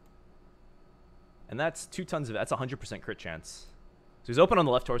 And that's 2 tons of that's 100% crit chance. So he's open on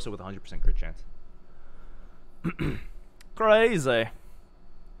the left torso with 100% crit chance. Crazy.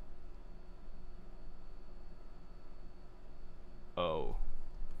 Oh.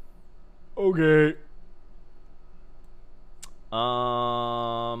 Okay.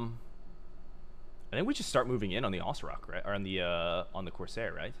 I think we just start moving in on the Osrock, right? Or on the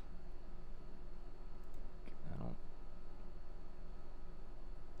Corsair, right?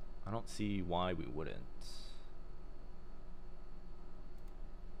 I don't see why we wouldn't.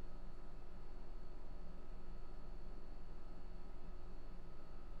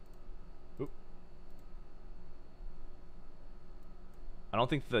 Oop. I don't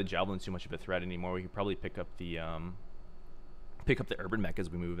think the Javelin's too much of a threat anymore. We could probably pick up the urban mech as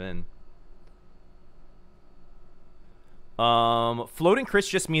we move in. Floating crits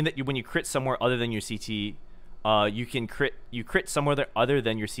just mean that when you crit somewhere other than your CT, you crit somewhere other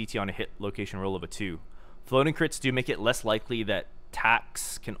than your CT on a hit location roll of a 2. Floating crits do make it less likely that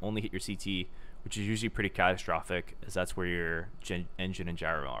tax can only hit your CT, which is usually pretty catastrophic, as that's where your engine and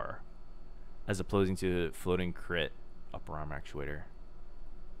gyro are, as opposing to floating crit upper arm actuator.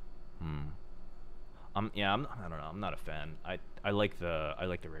 Yeah, I don't know. I'm not a fan. I like the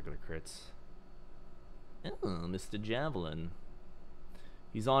regular crits. Oh, Mr. Javelin.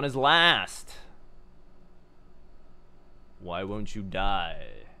 He's on his last. Why won't you die?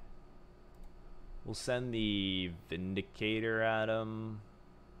 We'll send the Vindicator at him.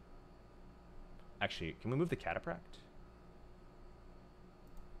 Actually, can we move the Catapract?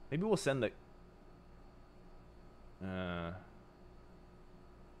 Maybe we'll send the...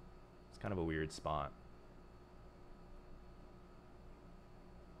 it's kind of a weird spot.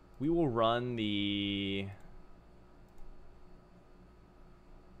 We will run the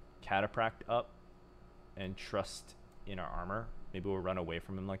Catapract up and trust in our armor. Maybe we'll run away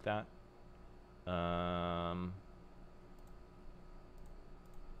from him like that.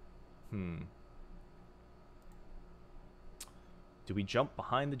 Do we jump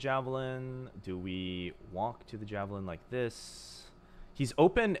behind the Javelin? Do we walk to the Javelin like this? He's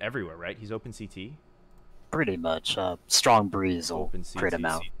open everywhere, right? He's open CT? Pretty much. Strong breeze will Open crit him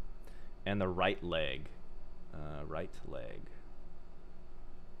out. And the right leg. Right leg.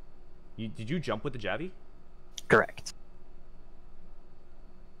 Did you jump with the Javi? Correct.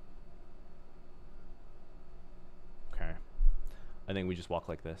 Okay. I think we just walk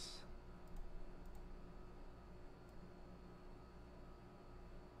like this.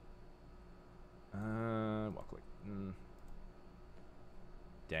 Walk like...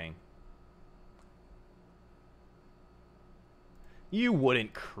 Dang. You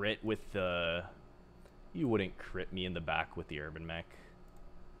wouldn't crit with the... You wouldn't crit me in the back with the Urban Mech.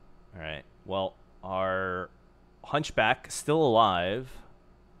 Alright. Well, our Hunchback still alive.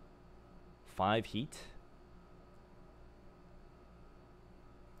 5 heat.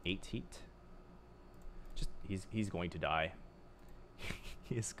 8 heat. Just he's going to die.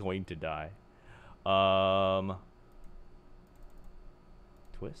 He is going to die.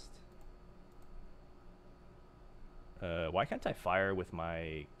 Twist. Why can't I fire with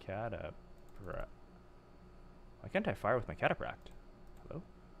my Catapract? Why can't I fire with my Catapract? Hello?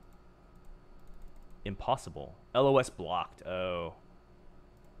 Impossible. LOS blocked. Oh.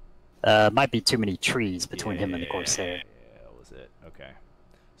 Might be too many trees between him and the Corsair. Yeah, that was it. Okay.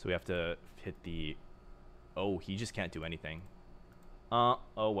 So we have to hit the... Oh, he just can't do anything. Oh,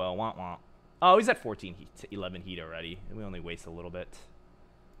 well, wah, wah. Oh, he's at 14 heat, 11 heat already. We only waste a little bit.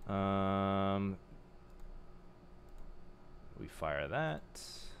 We fire that.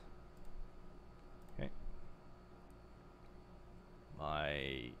 Okay.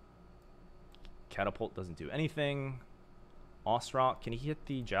 My catapult doesn't do anything. Osrock, can he hit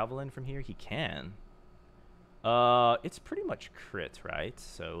the Javelin from here? He can. It's pretty much crit, right?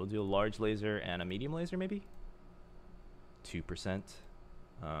 So we'll do a large laser and a medium laser, maybe? 2%.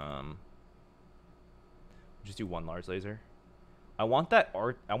 We'll just do 1 large laser. I want that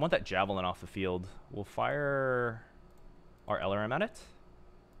Javelin off the field. We'll fire our LRM at it.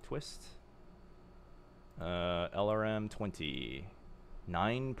 Twist. LRM 20.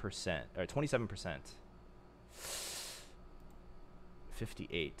 9%. Or 27%.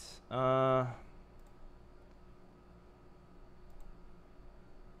 58.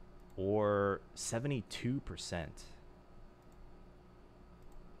 Or 72%.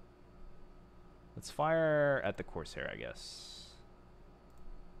 Let's fire at the Corsair, I guess.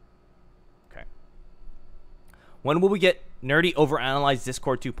 Okay. When will we get Nerdy Overanalyzed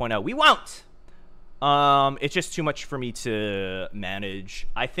Discord 2.0? We won't! It's just too much for me to manage.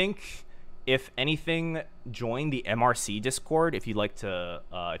 I think, if anything, join the MRC Discord if you'd like to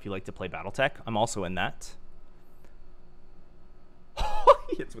play Battletech. I'm also in that.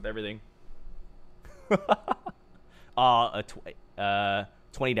 He hits with everything.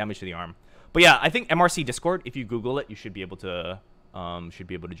 20 damage to the arm. But yeah, I think MRC Discord, if you Google it, you should be able to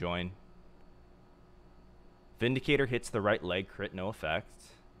join. Vindicator hits the right leg, crit, no effect.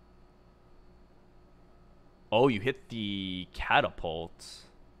 Oh, you hit the catapult.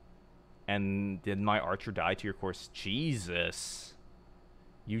 And did my archer die to your course? Jesus.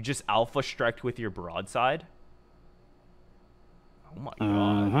 You just alpha striked with your broadside? Oh my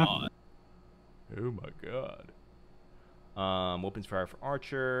god. Oh my god. Opens fire for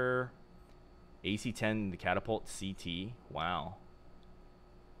archer. AC-10, the catapult, CT. Wow.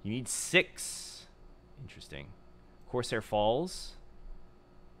 You need 6. Interesting. Corsair falls.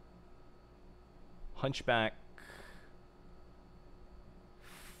 Hunchback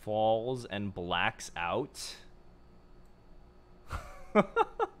falls and blacks out.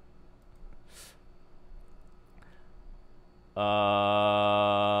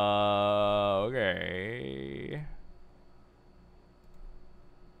 Okay.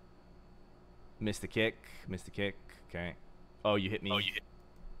 Missed the kick. Missed the kick. Okay. Oh, you hit me.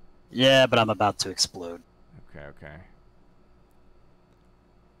 Yeah, but I'm about to explode. Okay, okay.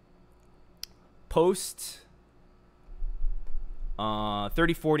 Post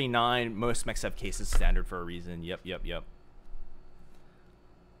 3049. Most mechs have cases standard for a reason. Yep, yep, yep.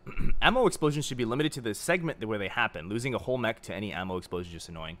 Ammo explosions should be limited to the segment where they happen. Losing a whole mech to any ammo explosion is just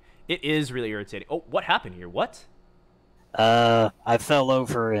annoying. It is really irritating. Oh, what happened here? What? I fell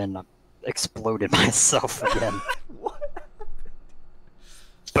over and exploded myself again. What?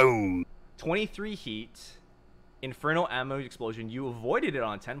 Boom. 23 heat. Inferno ammo explosion. You avoided it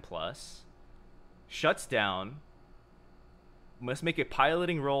on 10 plus. Shuts down. Must make a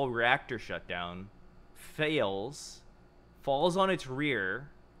piloting roll. Reactor shutdown. Fails. Falls on its rear.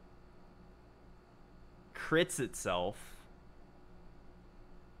 Crits itself.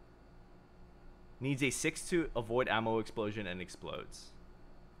 Needs a 6 to avoid ammo explosion and explodes.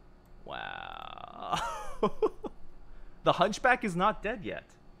 Wow. The Hunchback is not dead yet.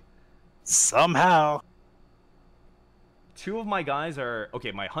 Somehow. 2 of my guys are...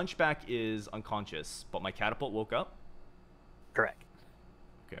 Okay, my Hunchback is unconscious, but my Catapult woke up? Correct.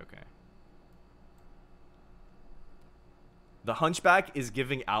 Okay, okay. The Hunchback is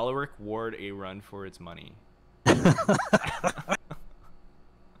giving Alaric Ward a run for its money. Okay,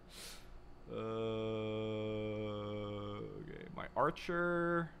 my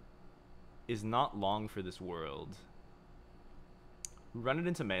Archer is not long for this world. Run it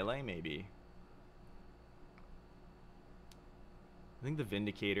into melee, maybe. I think the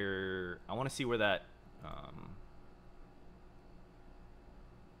Vindicator... I want to see where that... I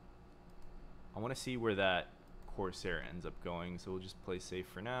want to see where that Corsair ends up going, so we'll just play safe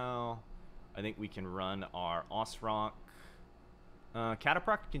for now. I think we can run our Osrock.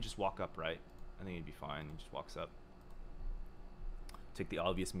 Catapract can just walk up, right? I think he'd be fine. He just walks up. Take the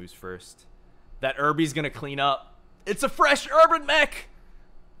obvious moves first. That Irby's gonna clean up. It's a fresh urban mech!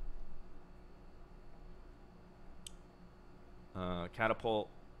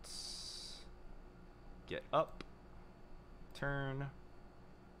 Catapults. Get up. Turn.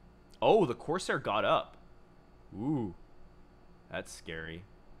 Oh, the Corsair got up. Ooh. That's scary.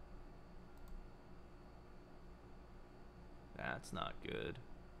 That's not good.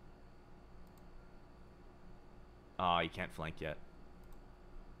 Ah, you can't flank yet.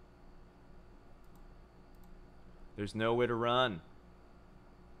 There's nowhere to run.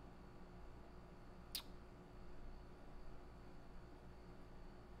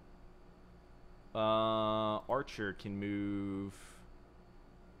 Archer can move.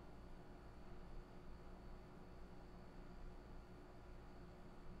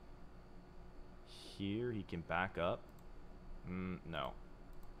 Here, he can back up. No.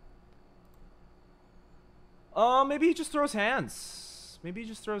 Maybe he just throws hands. Maybe he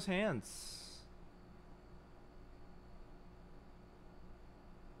just throws hands.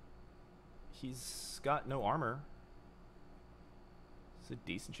 He's got no armor. It's a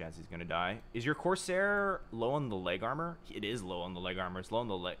decent chance he's gonna die. Is your Corsair low on the leg armor? It is low on the leg armor. It's low on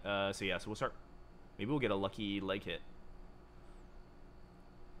the leg. So yeah, so we'll start. Maybe we'll get a lucky leg hit.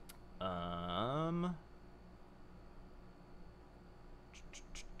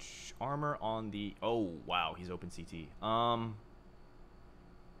 Armor on the... Oh, wow. He's open CT.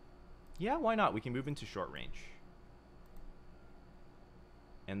 Yeah, why not? We can move into short range.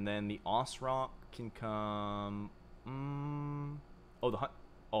 And then the Osrock can come... Oh,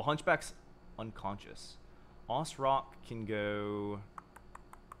 Hunchback's unconscious. Osrock can go...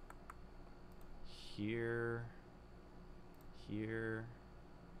 Here. Here.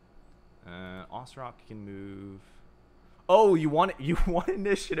 Osrock can move... Oh, you want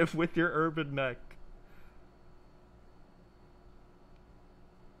initiative with your urban mech.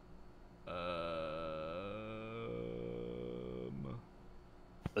 I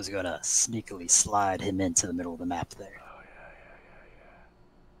was gonna sneakily slide him into the middle of the map there. Oh yeah.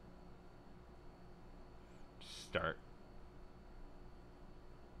 Start.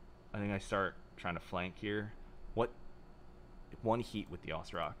 I think I start trying to flank here. What? 1 heat with the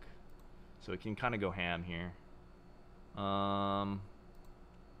Osrock, so it can kind of go ham here. I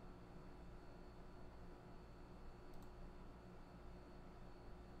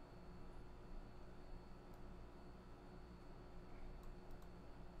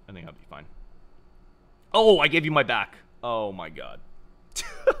think I'll be fine. Oh, I gave you my back. Oh my god.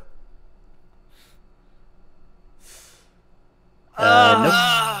 Nope.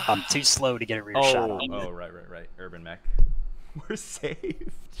 I'm too slow to get a rear shot on. Oh, right. Urban mech. We're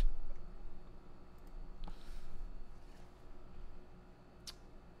saved.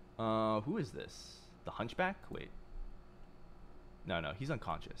 Who is this? The Hunchback? Wait. No, he's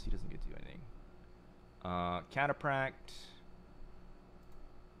unconscious. He doesn't get to do anything. Catapract.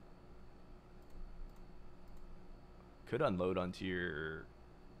 could unload onto your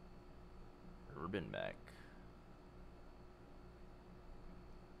urban mech.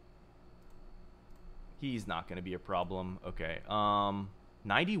 He's not going to be a problem. Okay. 91%.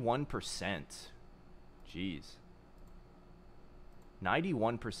 Jeez.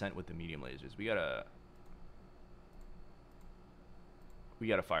 91% with the medium lasers. We gotta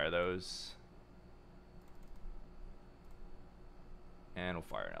fire those. And we'll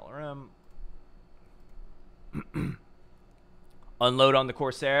fire an LRM. Unload on the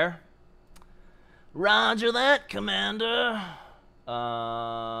Corsair. Roger that, Commander.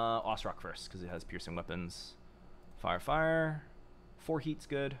 Osrock first, because it has piercing weapons. Fire, fire. 4 heat's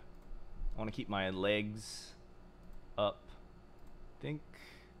good. I want to keep my legs up. I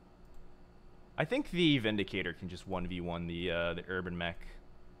think the Vindicator can just 1v1 the urban mech.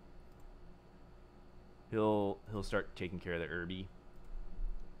 He'll start taking care of the Irby.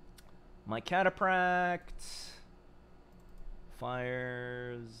 My Catapract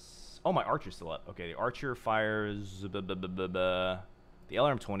fires. Oh, my Archer's still up. Okay, the Archer fires. The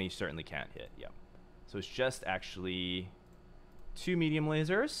LRM-20 certainly can't hit. Yep. So it's just actually 2 medium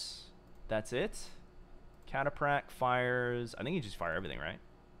lasers. That's it. Catapract fires. I think you just fire everything, right?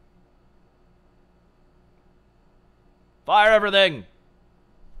 Fire everything!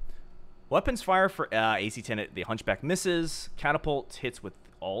 Weapons fire for AC-10. The Hunchback misses. Catapult hits with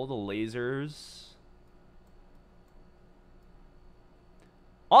all the lasers.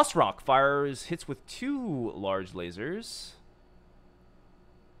 Osrock fires, hits with 2 large lasers.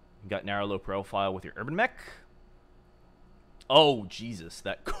 You got narrow low profile with your urban mech. Oh, Jesus,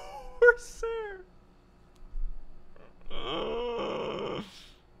 that Corsair.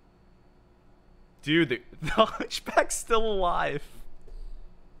 Dude, the Hunchback's still alive.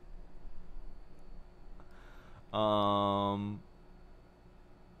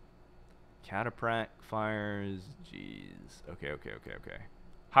 Catapract fires. Jeez. Okay.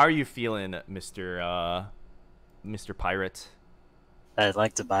 How are you feeling, Mr. Pirate? I'd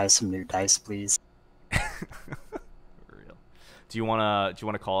like to buy some new dice, please. For real. Do you wanna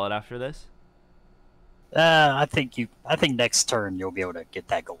call it after this? I think next turn you'll be able to get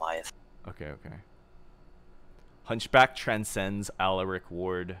that Goliath. Okay. Hunchback transcends Alaric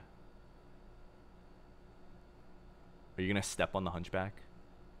Ward. Are you gonna step on the Hunchback?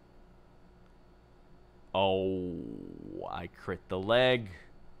 Oh, I crit the leg.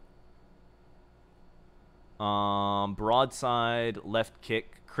 Broadside, left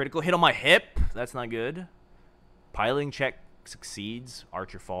kick, critical hit on my hip. That's not good. Piling check succeeds.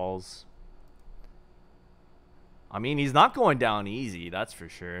 Archer falls. I mean, he's not going down easy, that's for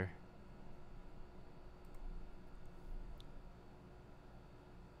sure.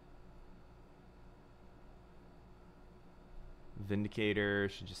 Vindicator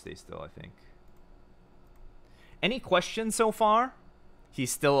should just stay still, I think. Any questions so far?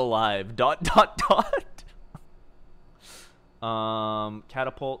 He's still alive. ...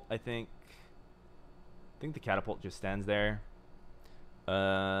 Catapult, I think the catapult just stands there.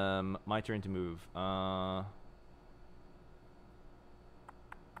 My turn to move.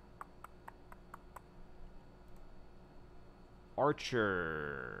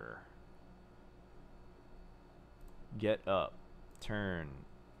 Archer. Get up. Turn.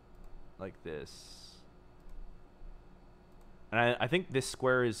 Like this. And I think this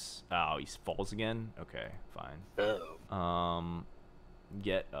square is... Oh, he falls again? Okay, fine. Oh.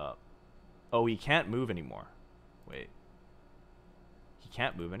 Get up. Oh, he can't move anymore. Wait. He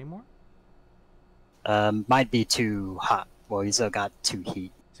can't move anymore? Might be too hot. Well, he's got 2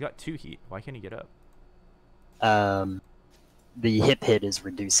 heat. He's got 2 heat. Why can't he get up? The hip hit is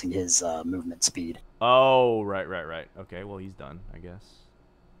reducing his movement speed. Oh, right. Okay, well, he's done, I guess.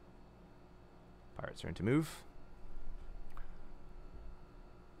 Pirate's turn to move.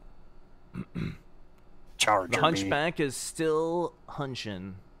 Charger The Hunchback is still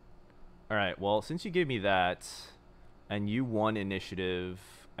hunching. Alright, well, since you gave me that, and you won initiative,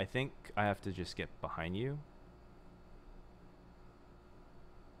 I think I have to just get behind you.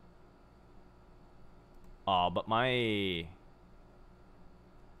 Aw, but my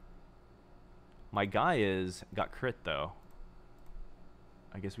guy got crit, though.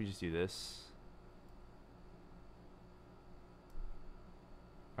 I guess we just do this.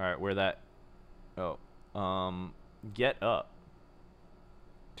 Alright, where that... Oh. Get up.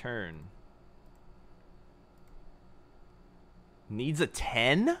 Turn. Needs a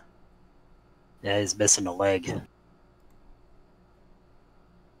 10? Yeah, he's missing a leg.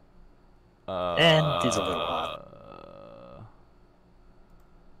 And he's a little hot.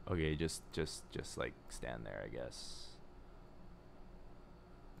 Okay, just like stand there, I guess.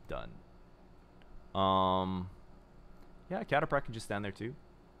 Done. Yeah, Cataprac can just stand there too.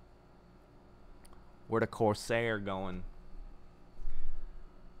 Where the Corsair going?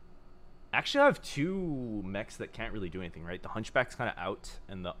 Actually, I have two mechs that can't really do anything, right? The Hunchback's kind of out,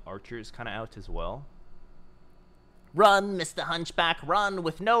 and the Archer's kind of out as well. Run, Mr. Hunchback, run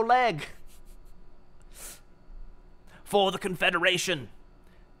with no leg! For the Confederation!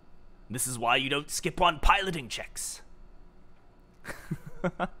 This is why you don't skip on piloting checks.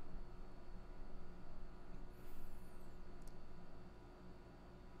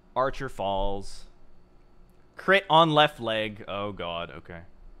 Archer falls. Crit on left leg. Oh god, okay.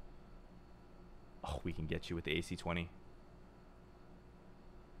 Oh, we can get you with the AC-20.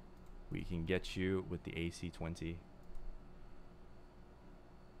 We can get you with the AC-20.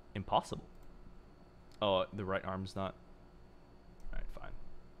 Impossible. Oh, the right arm's not. Alright,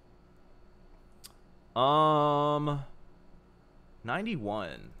 fine.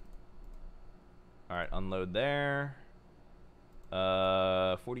 91. Alright, unload there.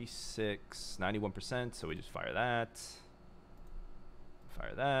 46, 91%, so we just fire that.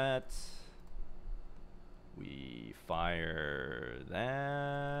 Fire that. We fire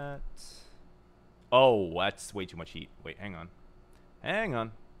that. Oh, that's way too much heat. Wait, hang on. Hang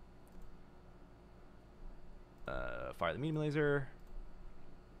on. Fire the medium laser.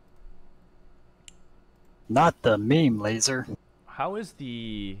 Not the meme laser. How is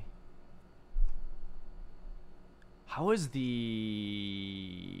the...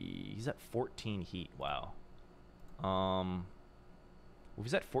 He's at 14 heat. Wow. Well, if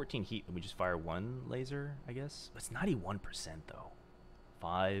he's at 14 heat, then we just fire one laser, I guess. It's 91% though.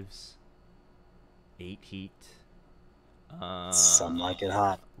 5s. 8 heat. Some like it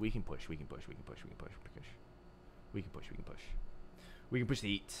hot. We can push. We can push. We can push. We can push. We can push. We can push. We can push the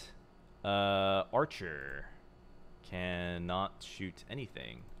heat. Archer cannot shoot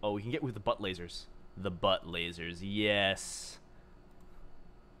anything. Oh, we can get with the butt lasers. The butt lasers, yes.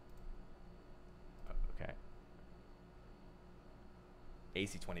 Okay.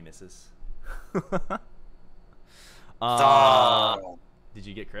 AC-20 misses. Did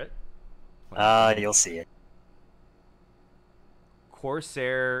you get crit? You'll see it.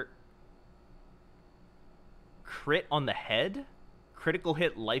 Corsair crit on the head. Critical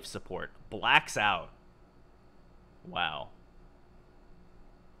hit life support. Blacks out. Wow.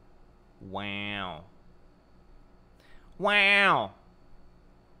 Wow. Wow.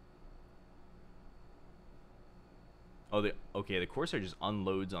 Oh, the Corsair just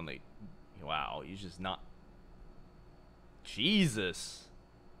unloads on the... Wow, he's just not... Jesus.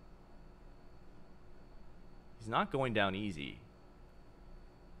 He's not going down easy.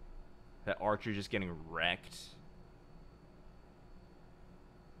 That Archer just getting wrecked.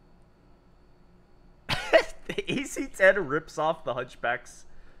 The AC-10 rips off the Hunchback's...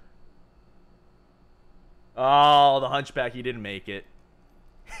 Oh, the Hunchback, he didn't make it.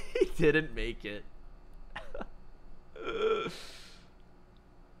 He didn't make it.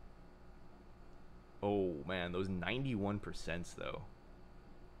 Oh, man, those 91% though.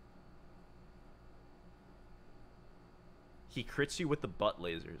 He crits you with the butt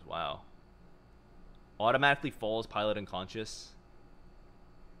lasers. Wow. Automatically falls pilot unconscious.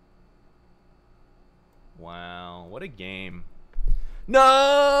 Wow, what a game.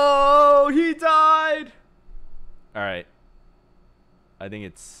 No, he died. All right. I think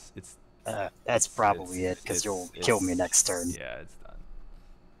it's that's probably it, because you'll kill me next turn. Yeah, it's done.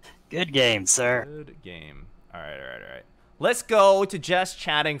 Good game, sir. Good game. All right. Let's go to just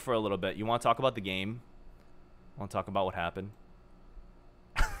chatting for a little bit. You want to talk about the game? Want to talk about what happened?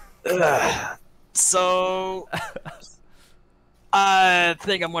 So, I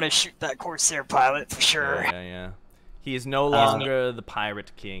think I'm going to shoot that Corsair pilot for sure. Yeah. He is no longer the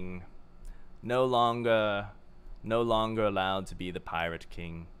Pirate King. No longer allowed to be the Pirate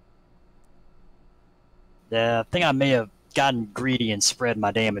King. Yeah, I think I may have gotten greedy and spread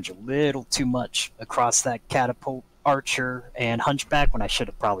my damage a little too much across that catapult, Archer, and Hunchback when I should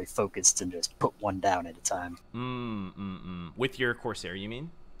have probably focused and just put one down at a time. With your Corsair, you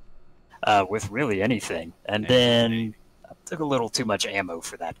mean? With really anything. And then I took a little too much ammo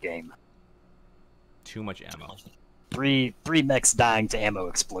for that game. Too much ammo. Three mechs dying to ammo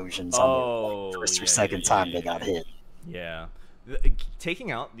explosions on the first or second time they got hit. Yeah.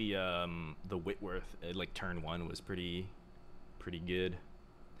 Taking out the Whitworth at like turn 1 was pretty good.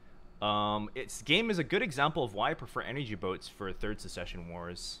 Its game is a good example of why I prefer energy boats for Third Secession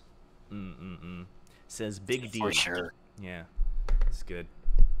Wars. Says Big D. For sure. Yeah, it's good.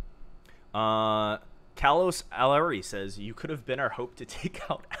 Kalos Alari says you could have been our hope to take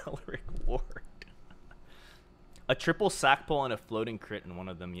out Alaric Ward. A triple sack pull and a floating crit in one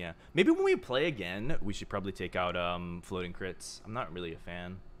of them, yeah. Maybe when we play again, we should probably take out floating crits. I'm not really a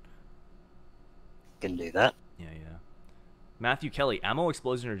fan. Can do that. Yeah. Matthew Kelly, ammo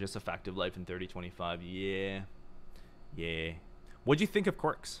explosion or just effective life in 30-25? Yeah. What'd you think of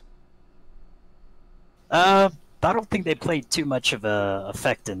quirks? I don't think they played too much of a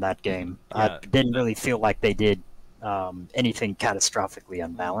effect in that game. Yeah. I didn't really feel like they did anything catastrophically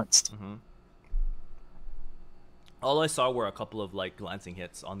unbalanced. All I saw were a couple of like glancing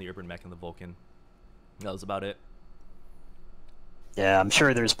hits on the Urban Mech and the Vulcan. That was about it. Yeah, I'm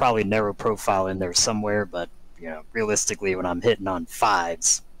sure there's probably narrow profile in there somewhere, but realistically, when I'm hitting on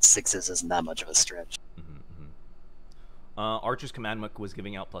 5s, 6s isn't that much of a stretch. Archer's command mech was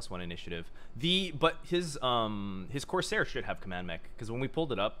giving out +1 initiative. But his Corsair should have command mech, because when we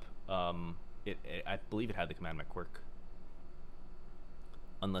pulled it up, I believe it had the command mech quirk.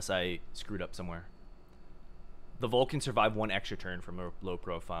 Unless I screwed up somewhere. The Vulcan survived 1 extra turn from a low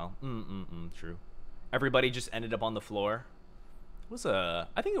profile. True. Everybody just ended up on the floor. I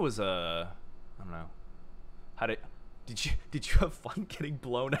think it was I don't know. Did you have fun getting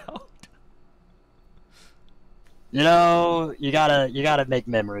blown out? You gotta make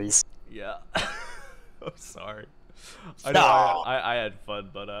memories. Yeah. I'm sorry. I know I had fun,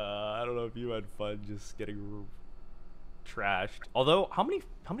 but I don't know if you had fun just getting trashed. Although, how many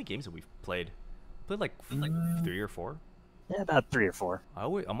games have we played? Played like 3 or 4. Yeah, about 3 or 4.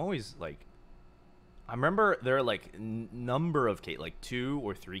 I'm always like, I remember there are like number of like 2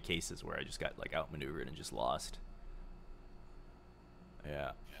 or 3 cases where I just got like outmaneuvered and just lost.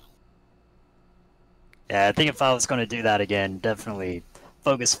 Yeah. Yeah, I think if I was going to do that again, definitely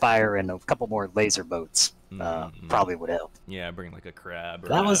focus fire and a couple more laser boats probably would help. Yeah, bring like a crab. Or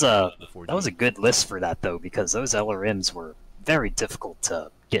that was a good list for that though, because those LRMs were very difficult to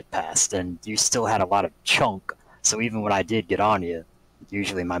get past, and you still had a lot of chunk. So even when I did get on you,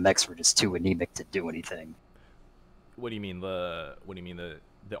 usually my mechs were just too anemic to do anything. What do you mean the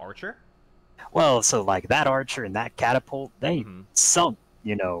archer? Well, so like that archer and that catapult, they sunk,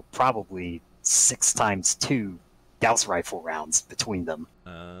 probably 6 times 2 Gauss rifle rounds between them.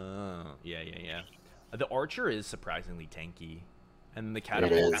 Yeah. The archer is surprisingly tanky, and the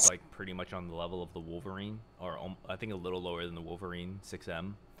catapult is like pretty much on the level of the Wolverine, or I think a little lower than the Wolverine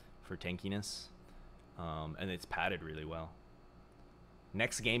 6M for tankiness, and it's padded really well.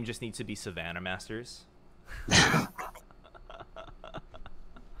 Next game just needs to be Savannah Masters.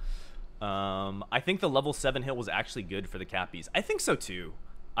 I think the level 7 hill was actually good for the Cappies. I think so too.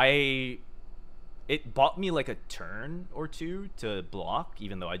 It bought me like a turn or 2 to block,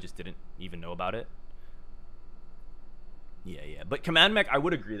 even though I just didn't even know about it. Yeah. But command mech, I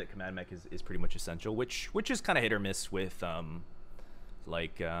would agree that command mech is pretty much essential, which is kind of hit or miss with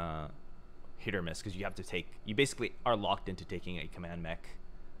hit or miss, because you basically are locked into taking a command mech,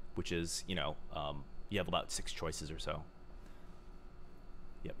 which is you have about 6 choices or so.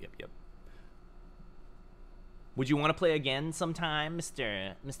 Yep. Would you want to play again sometime,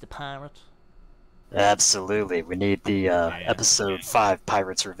 Mr. Pirate? Absolutely. We need the episode 5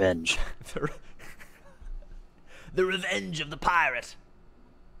 Pirate's Revenge. The revenge of the pirate.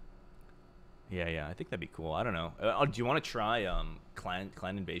 Yeah. I think that'd be cool. I don't know. Do you want to try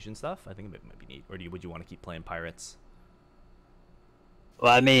clan invasion stuff? I think it might be neat. Or would you want to keep playing pirates?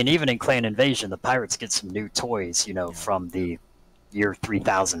 Well, I mean, even in Clan Invasion, the pirates get some new toys, from the year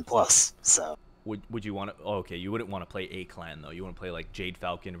 3000 plus. So. Would you want to? Oh, okay, you wouldn't want to play a clan though. You want to play like Jade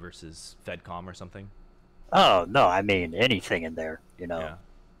Falcon versus Fedcom or something. Oh no, I mean anything in there. Yeah.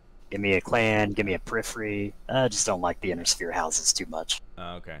 Give me a clan, give me a periphery. I just don't like the inner sphere houses too much.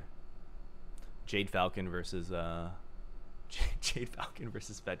 Okay. Jade Falcon versus Jade Falcon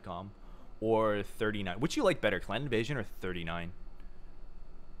versus Fedcom, or 39. Which you like better, Clan Invasion or 39?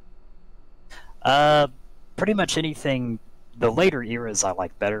 Pretty much anything. The later eras I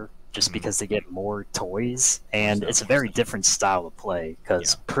like better. Just because they get more toys, and it's a very different style of play,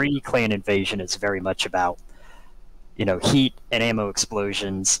 because pre-Clan Invasion is very much about, heat and ammo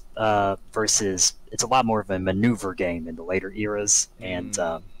explosions, versus it's a lot more of a maneuver game in the later eras, and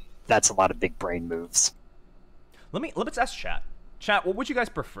that's a lot of big brain moves. Let's ask chat. Chat, what would you guys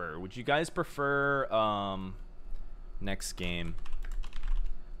prefer? Would you guys prefer, next game,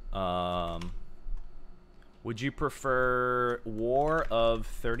 would you prefer War of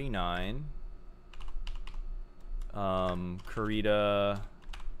 39, Kurita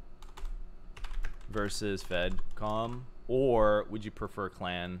versus Fedcom, or would you prefer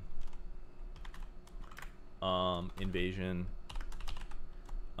Clan Invasion?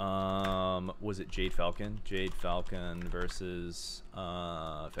 Was it Jade Falcon? Jade Falcon versus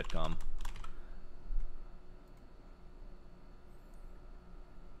Fedcom.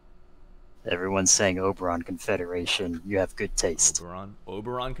 Everyone's saying Oberon Confederation. You have good taste.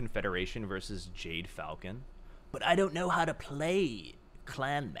 Oberon Confederation versus Jade Falcon. But I don't know how to play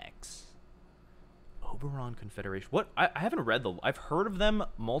clan mechs. Oberon Confederation. What? I haven't read the... I've heard of them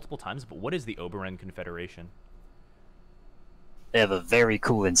multiple times, but what is the Oberon Confederation? They have a very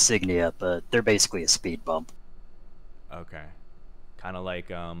cool insignia, but they're basically a speed bump. Okay. Kind of like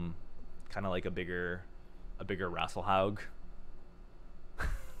a bigger Rasselhaug.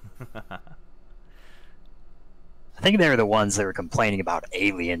 I think they were the ones that were complaining about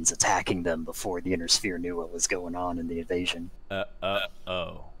aliens attacking them before the Inner Sphere knew what was going on in the invasion.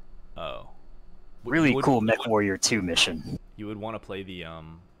 Oh. Really cool MechWarrior 2 mission. You would want to play the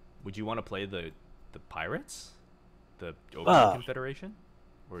would you want to play the pirates? The Oberon Confederation?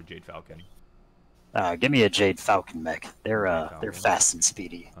 Or Jade Falcon? Give me a Jade Falcon mech. They're fast and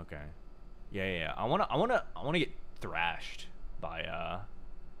speedy. Okay. Yeah. I wanna get thrashed by a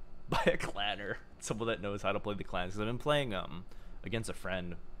clanner. Someone that knows how to play the clans. Because I've been playing against a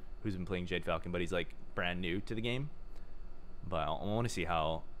friend who's been playing Jade Falcon, but he's like brand new to the game. But I want to see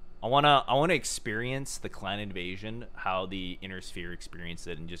how I want to experience the clan invasion, how the Inner Sphere experienced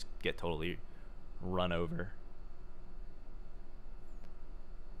it, and just get totally run over.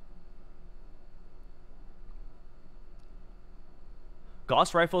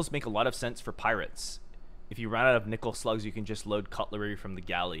 Gauss rifles make a lot of sense for pirates. If you run out of nickel slugs, you can just load cutlery from the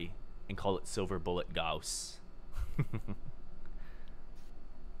galley and call it Silver Bullet Gauss.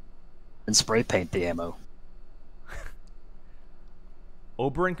 And spray paint the ammo.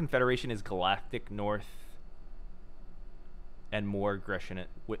 Oberon Confederation is galactic north and more aggression,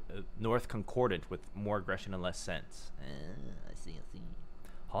 north concordant with more aggression and less sense. I see.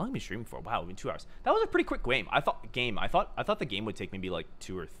 How long have you been streaming for? Wow, in 2 hours. That was a pretty quick game. I thought the game would take maybe like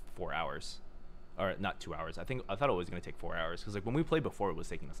 2 or 4 hours, or not 2 hours. I thought it was gonna take 4 hours because like when we played before, it was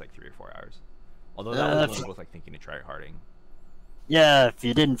taking us like 3 or 4 hours. Although that was both like thinking of try harding. Yeah, if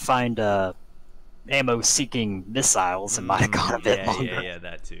you didn't find ammo-seeking missiles, it might have gone a bit longer. Yeah,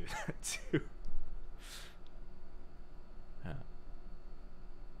 that too. Yeah.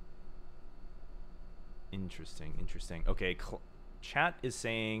 Interesting. Okay, chat is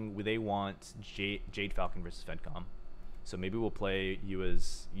saying they want Jade Falcon versus Fedcom, so maybe we'll play you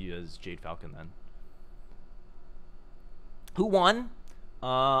as Jade Falcon then. Who won?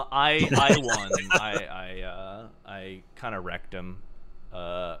 I won. I kind of wrecked him.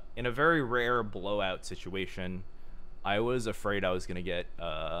 In a very rare blowout situation. I was afraid I was gonna get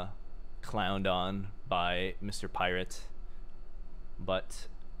clowned on by Mr. Pirate, but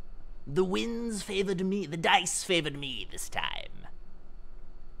the winds favored me. The dice favored me this time.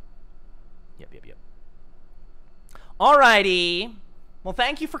 Yep. Alrighty. Well,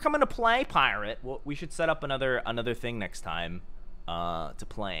 thank you for coming to play, Pirate. Well, we should set up another thing next time to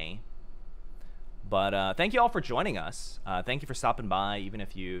play. But thank you all for joining us. Thank you for stopping by, even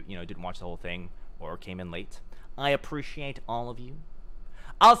if you didn't watch the whole thing or came in late. I appreciate all of you.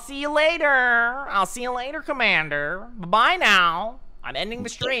 I'll see you later, Commander. Bye-bye now. I'm ending the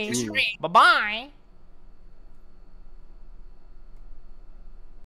stream. Bye-bye.